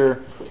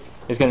pressure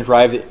is going to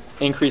drive the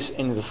increase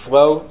into the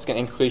flow. It's going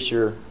to increase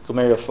your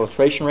glomerular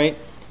filtration rate.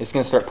 It's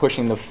going to start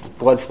pushing the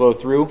blood flow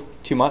through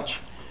too much.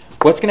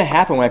 What's going to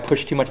happen when I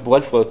push too much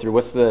blood flow through?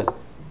 What's the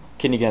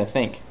kidney going to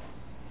think?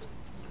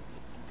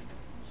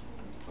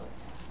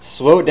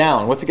 Slow it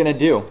down. What's it going to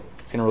do?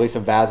 It's going to release a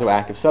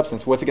vasoactive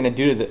substance. What's it going to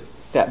do to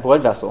that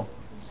blood vessel?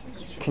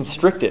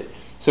 Constrict it.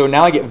 So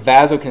now I get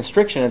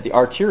vasoconstriction at the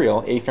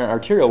arteriole, afferent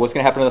arteriole. What's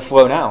going to happen to the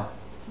flow now?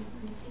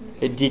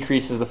 It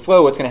decreases the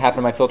flow. What's going to happen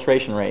to my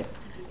filtration rate?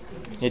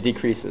 It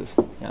decreases.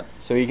 Yeah.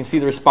 So you can see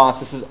the response.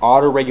 This is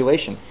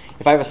auto-regulation.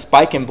 If I have a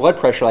spike in blood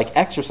pressure like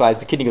exercise,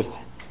 the kidney goes,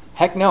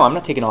 heck no, I'm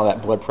not taking all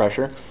that blood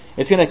pressure.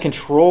 It's going to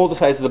control the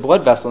size of the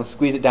blood vessel and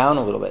squeeze it down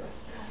a little bit.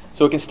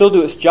 So it can still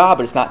do its job,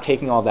 but it's not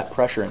taking all that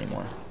pressure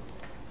anymore.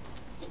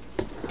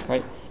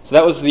 Right? So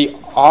that was the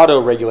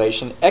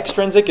auto-regulation.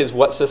 Extrinsic is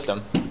what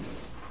system?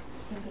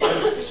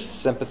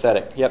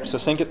 Sympathetic. Yep, so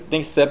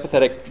think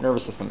sympathetic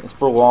nervous system. It's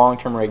for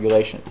long-term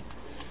regulation.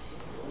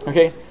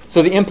 Okay,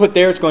 so the input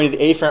there is going to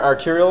the afferent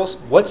arterioles.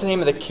 What's the name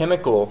of the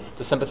chemical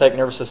the sympathetic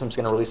nervous system is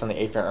going to release on the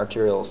afferent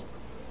arterioles?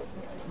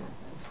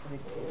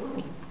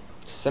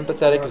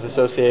 Sympathetic is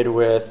associated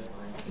with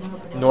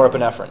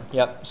norepinephrine.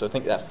 Yep, so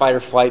think that fight or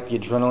flight, the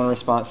adrenaline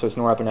response, so it's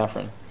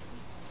norepinephrine.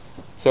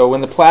 So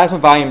when the plasma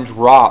volume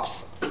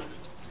drops,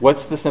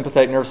 what's the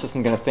sympathetic nervous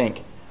system going to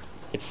think?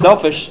 It's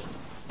selfish.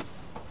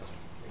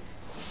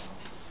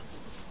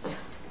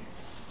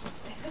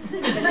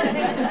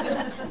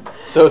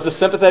 So the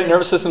sympathetic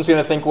nervous system is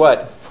going to think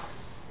what?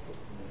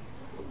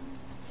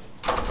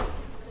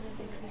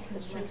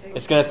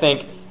 It's going to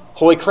think,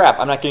 holy crap,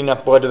 I'm not getting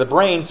enough blood to the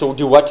brain, so we'll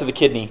do what to the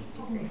kidney?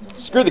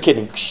 Screw the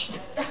kidney.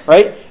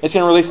 Right? It's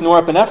going to release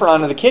norepinephrine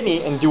onto the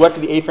kidney and do what to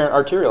the afferent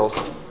arterioles?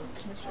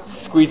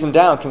 Squeeze them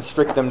down,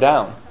 constrict them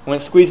down. When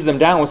it squeezes them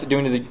down, what's it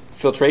doing to the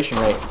filtration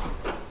rate?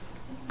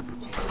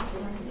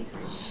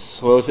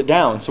 Slows it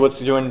down. So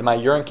what's it doing to my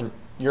urine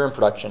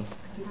production?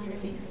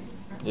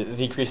 It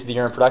decreases the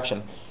urine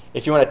production.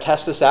 If you want to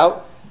test this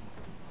out,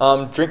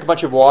 drink a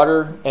bunch of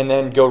water and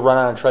then go run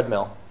on a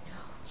treadmill.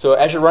 So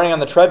as you're running on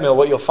the treadmill,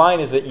 what you'll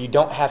find is that you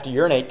don't have to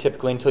urinate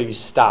typically until you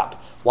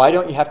stop. Why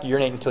don't you have to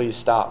urinate until you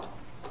stop?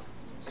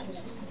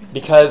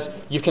 Because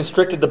you've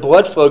constricted the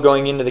blood flow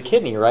going into the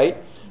kidney, right?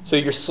 So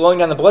you're slowing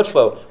down the blood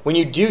flow. When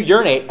you do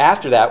urinate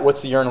after that,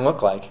 what's the urine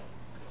look like?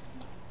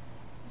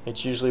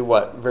 It's usually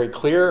what? Very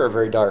clear or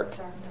very dark?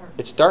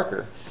 It's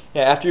darker.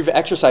 Yeah, after you've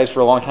exercised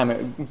for a long time,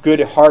 a good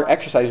hard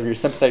exercise where your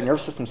sympathetic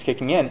nervous system's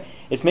kicking in,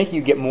 it's making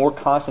you get more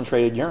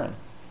concentrated urine.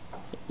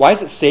 Why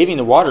is it saving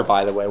the water,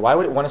 by the way? Why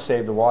would it want to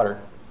save the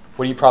water?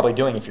 What are you probably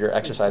doing if you're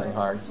exercising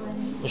hard?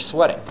 You're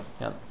sweating.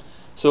 Yeah.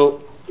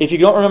 So if you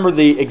don't remember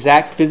the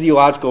exact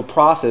physiological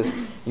process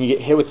and you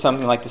get hit with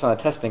something like this on a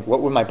test, think, what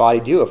would my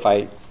body do if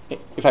I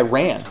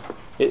ran?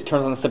 It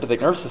turns on the sympathetic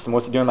nervous system.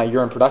 What's it doing to my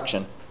urine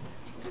production?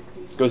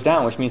 It goes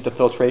down, which means the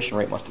filtration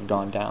rate must have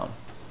gone down.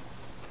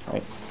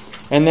 Right?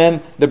 And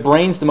then the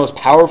brain's the most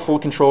powerful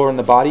controller in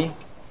the body,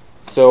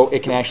 so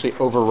it can actually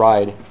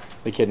override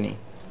the kidney.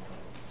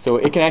 So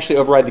it can actually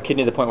override the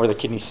kidney to the point where the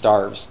kidney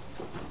starves.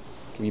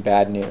 It can be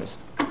bad news.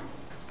 All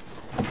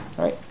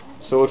right.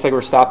 So it looks like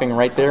we're stopping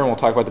right there, and we'll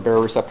talk about the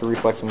baroreceptor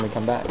reflex when we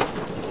come back.